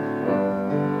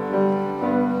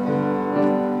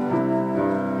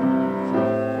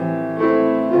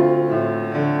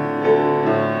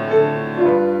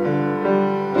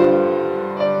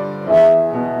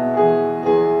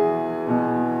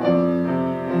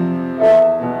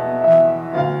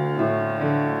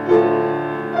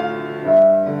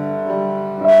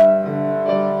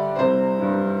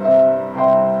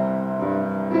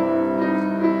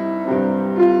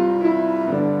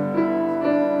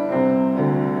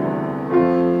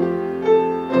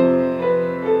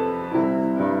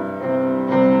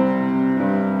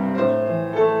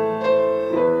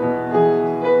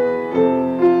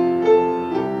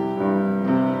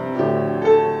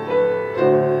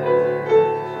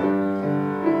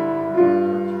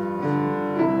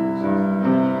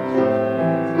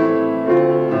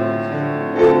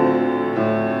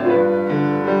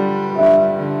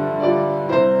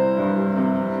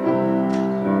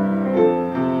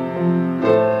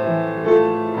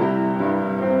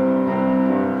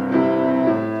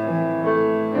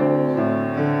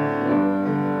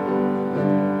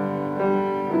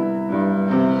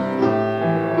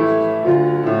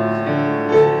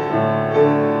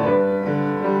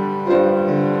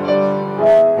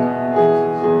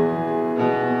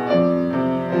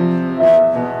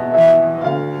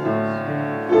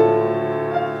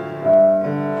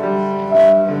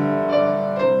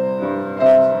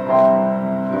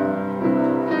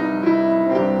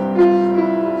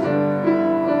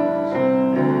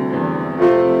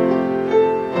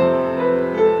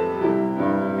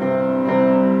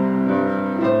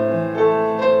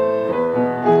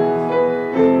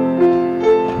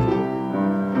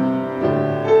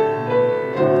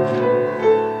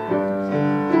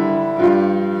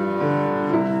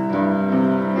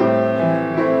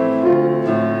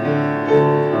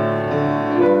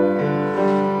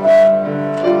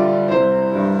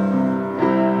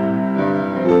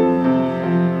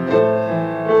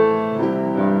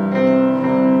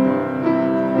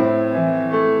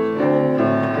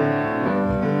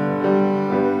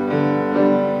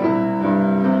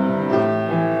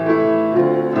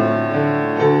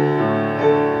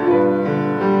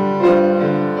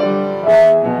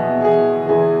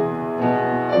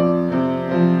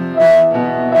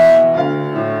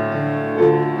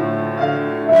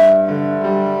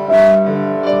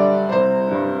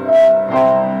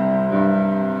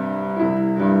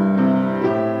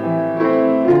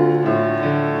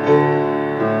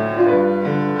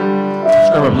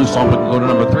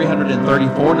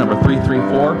 34, number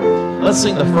 334. Let's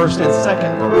sing the first and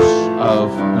second verse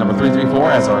of number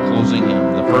 334 as our closing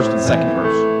hymn, the first and second verse.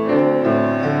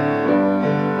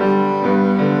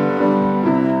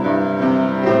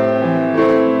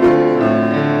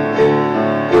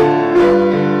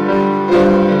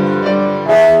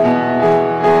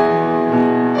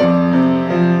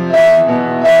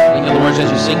 As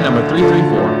you sing number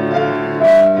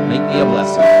 334, make me a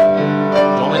blessing.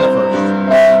 Join me in the first.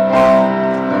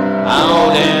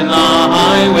 Out in the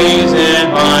highways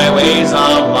and byways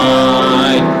of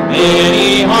life,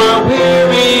 many are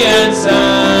weary and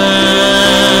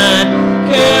sad.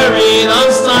 Carry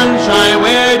the sunshine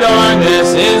where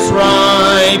darkness is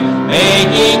ripe,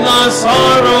 making the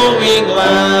sorrowing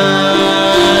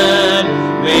glad.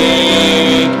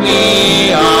 Make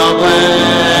me a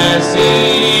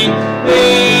blessing.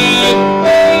 Make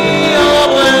me a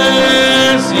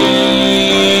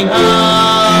blessing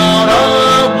out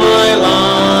of my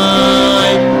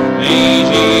life. May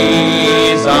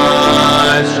Jesus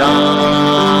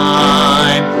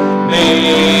shine.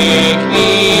 Make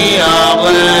me a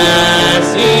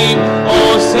blessing.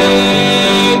 Oh,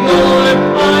 Savior,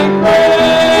 I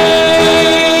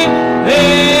pray.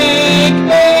 Make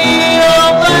me a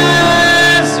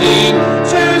blessing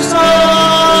to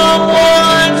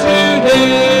someone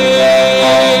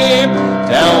today.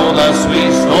 Tell the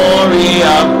sweet story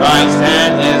of Christ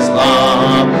and His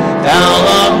love. Tell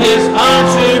of His power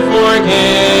to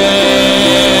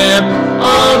forgive.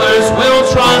 Others will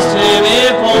trust Him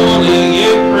if only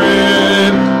you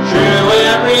prove true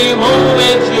every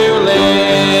moment you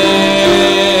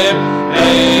live.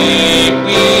 Make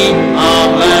me a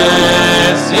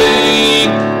blessing.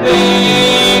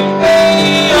 Make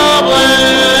me a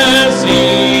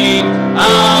blessing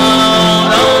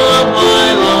out of my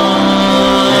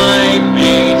life.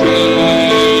 May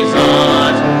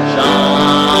Jesus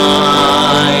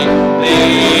shine.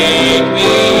 Make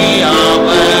me a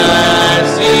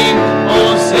blessing.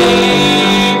 Oh,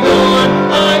 Savior,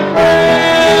 I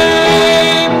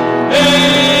pray.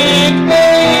 Make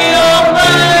me a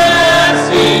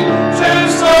blessing to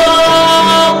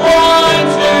someone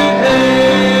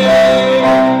today.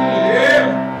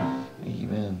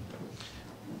 Amen.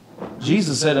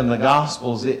 Jesus said in the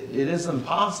Gospels, it is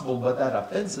impossible, but that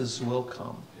offenses will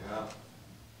come.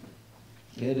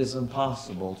 It is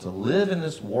impossible to live in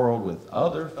this world with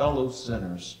other fellow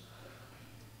sinners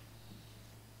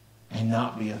and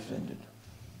not be offended.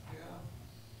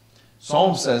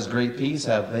 Psalm says, great peace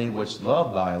have they which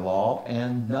love thy law,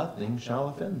 and nothing shall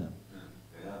offend them.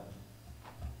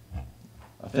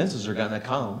 Offenses are going to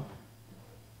come.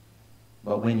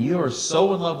 But when you are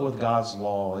so in love with God's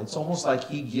law, it's almost like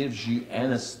He gives you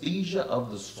anesthesia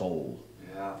of the soul.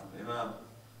 Yeah, amen.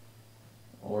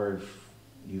 Or if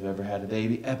you've ever had a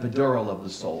baby, epidural of the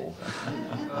soul.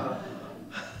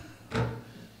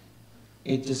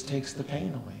 It just takes the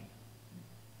pain away.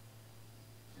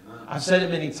 I've said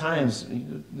it many times.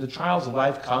 The trials of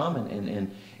life come,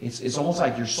 and it's almost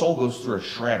like your soul goes through a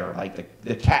shredder, like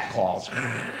the cat claws.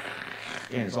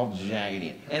 And it's all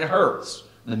jaggedy. And it hurts.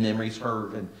 The memories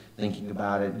hurt, and thinking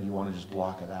about it, and you want to just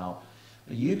block it out.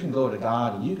 But you can go to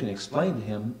God, and you can explain to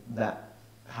Him that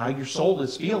how your soul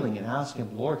is feeling, and ask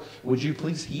Him, Lord, would you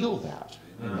please heal that?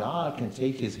 And God can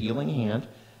take His healing hand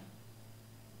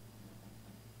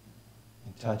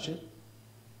and touch it.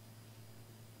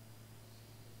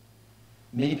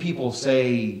 Many people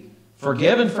say,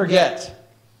 forgive and forget.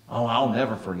 Oh, I'll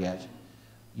never forget.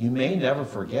 You may never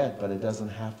forget, but it doesn't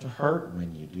have to hurt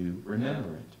when you do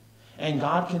remember it. And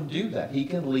God can do that. He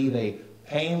can leave a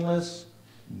painless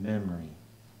memory.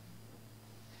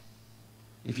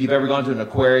 If you've ever gone to an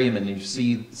aquarium and you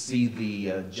see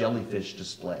the jellyfish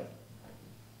display,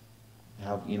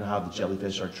 you know how the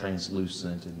jellyfish are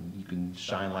translucent and you can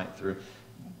shine light through.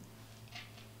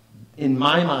 In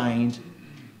my mind,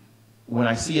 when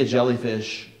I see a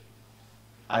jellyfish,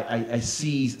 I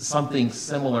see something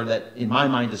similar that in my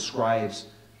mind describes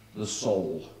the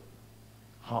soul.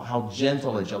 How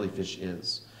gentle a jellyfish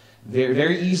is. Very,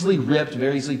 very easily ripped,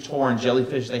 very easily torn.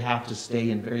 Jellyfish, they have to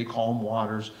stay in very calm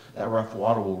waters. That rough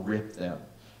water will rip them.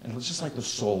 And it's just like the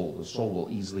soul. The soul will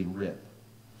easily rip.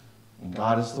 And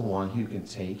God is the one who can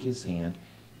take His hand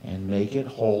and make it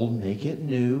whole, make it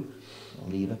new,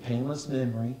 leave a painless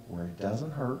memory where it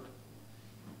doesn't hurt.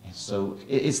 And so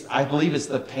I believe it's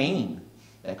the pain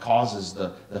that causes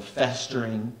the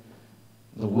festering,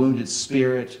 the wounded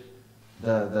spirit,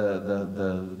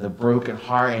 the broken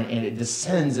heart, and it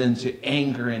descends into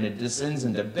anger, and it descends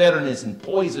into bitterness and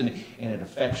poison, and it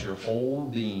affects your whole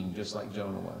being, just like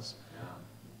Jonah was.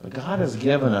 But God has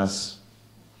given us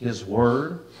His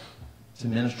Word to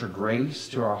minister grace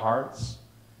to our hearts,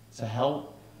 to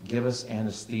help give us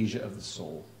anesthesia of the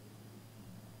soul.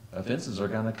 Offenses are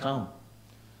going to come.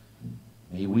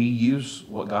 May we use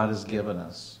what God has given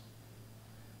us.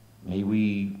 May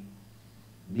we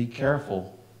be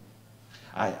careful.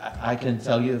 I can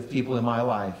tell you of people in my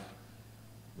life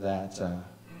that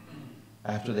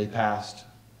after they passed,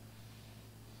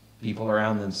 people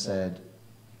around them said,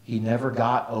 he never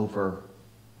got over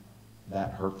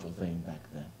that hurtful thing back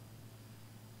then.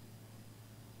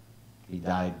 He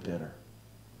died bitter.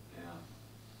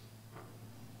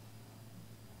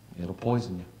 It'll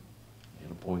poison you.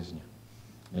 It'll poison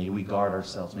you. May we guard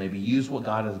ourselves. May we use what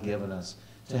God has given us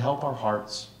to help our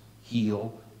hearts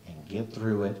heal and get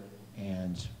through it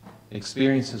and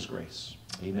experience His grace.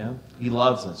 Amen? He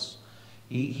loves us.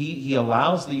 He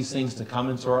allows these things to come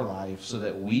into our life so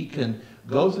that we can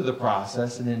go through the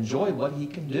process and enjoy what He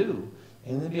can do,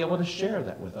 and then be able to share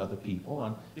that with other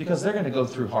people, because they're going to go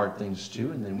through hard things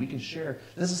too, and then we can share,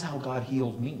 this is how God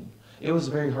healed me. It was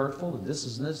very hurtful, and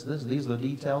these are the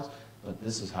details, but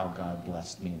this is how God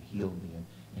blessed me and healed me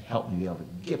and helped me be able to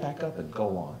get back up and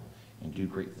go on and do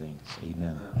great things.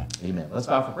 Amen. Amen. Let's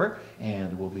bow for prayer,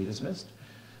 and we'll be dismissed.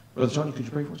 Brother Tony, could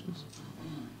you pray for us, please?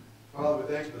 Father,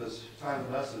 we thank you for this time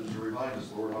of message to remind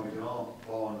us, Lord, how we can all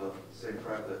fall into the same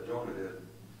trap that Jonah did.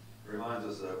 It reminds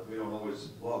us that we don't always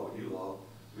love what you love.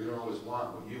 We don't always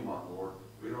want what you want, Lord.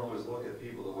 We don't always look at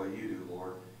people the way you do,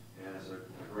 Lord. And it's a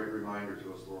great reminder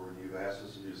to us, Lord, when you've asked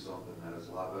us to do something, that it's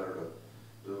a lot better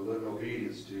to live in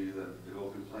obedience to you than to go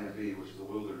through plan B, which is the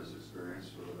wilderness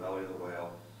experience, or the valley of the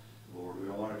whale. Lord, we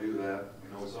don't want to do that.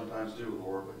 We know we sometimes do,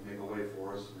 Lord, but you make a way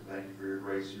for us. We thank you for your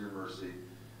grace and your mercy,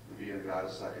 and being a God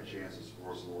of second chances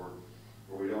for us, Lord.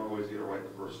 For we don't always get it right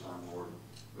the first time, Lord.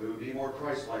 We would be more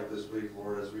Christ-like this week,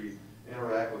 Lord, as we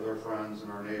interact with our friends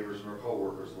and our neighbors and our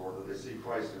co-workers, Lord, that they see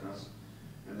Christ in us,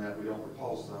 and that we don't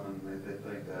repulse them, and they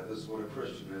think that this is what a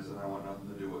Christian is, and I want nothing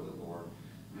to do with it, Lord.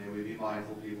 May we be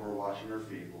mindful people are washing their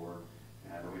feet, Lord.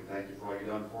 And we thank you for all you've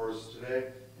done for us today.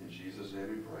 In Jesus' name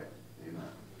we pray.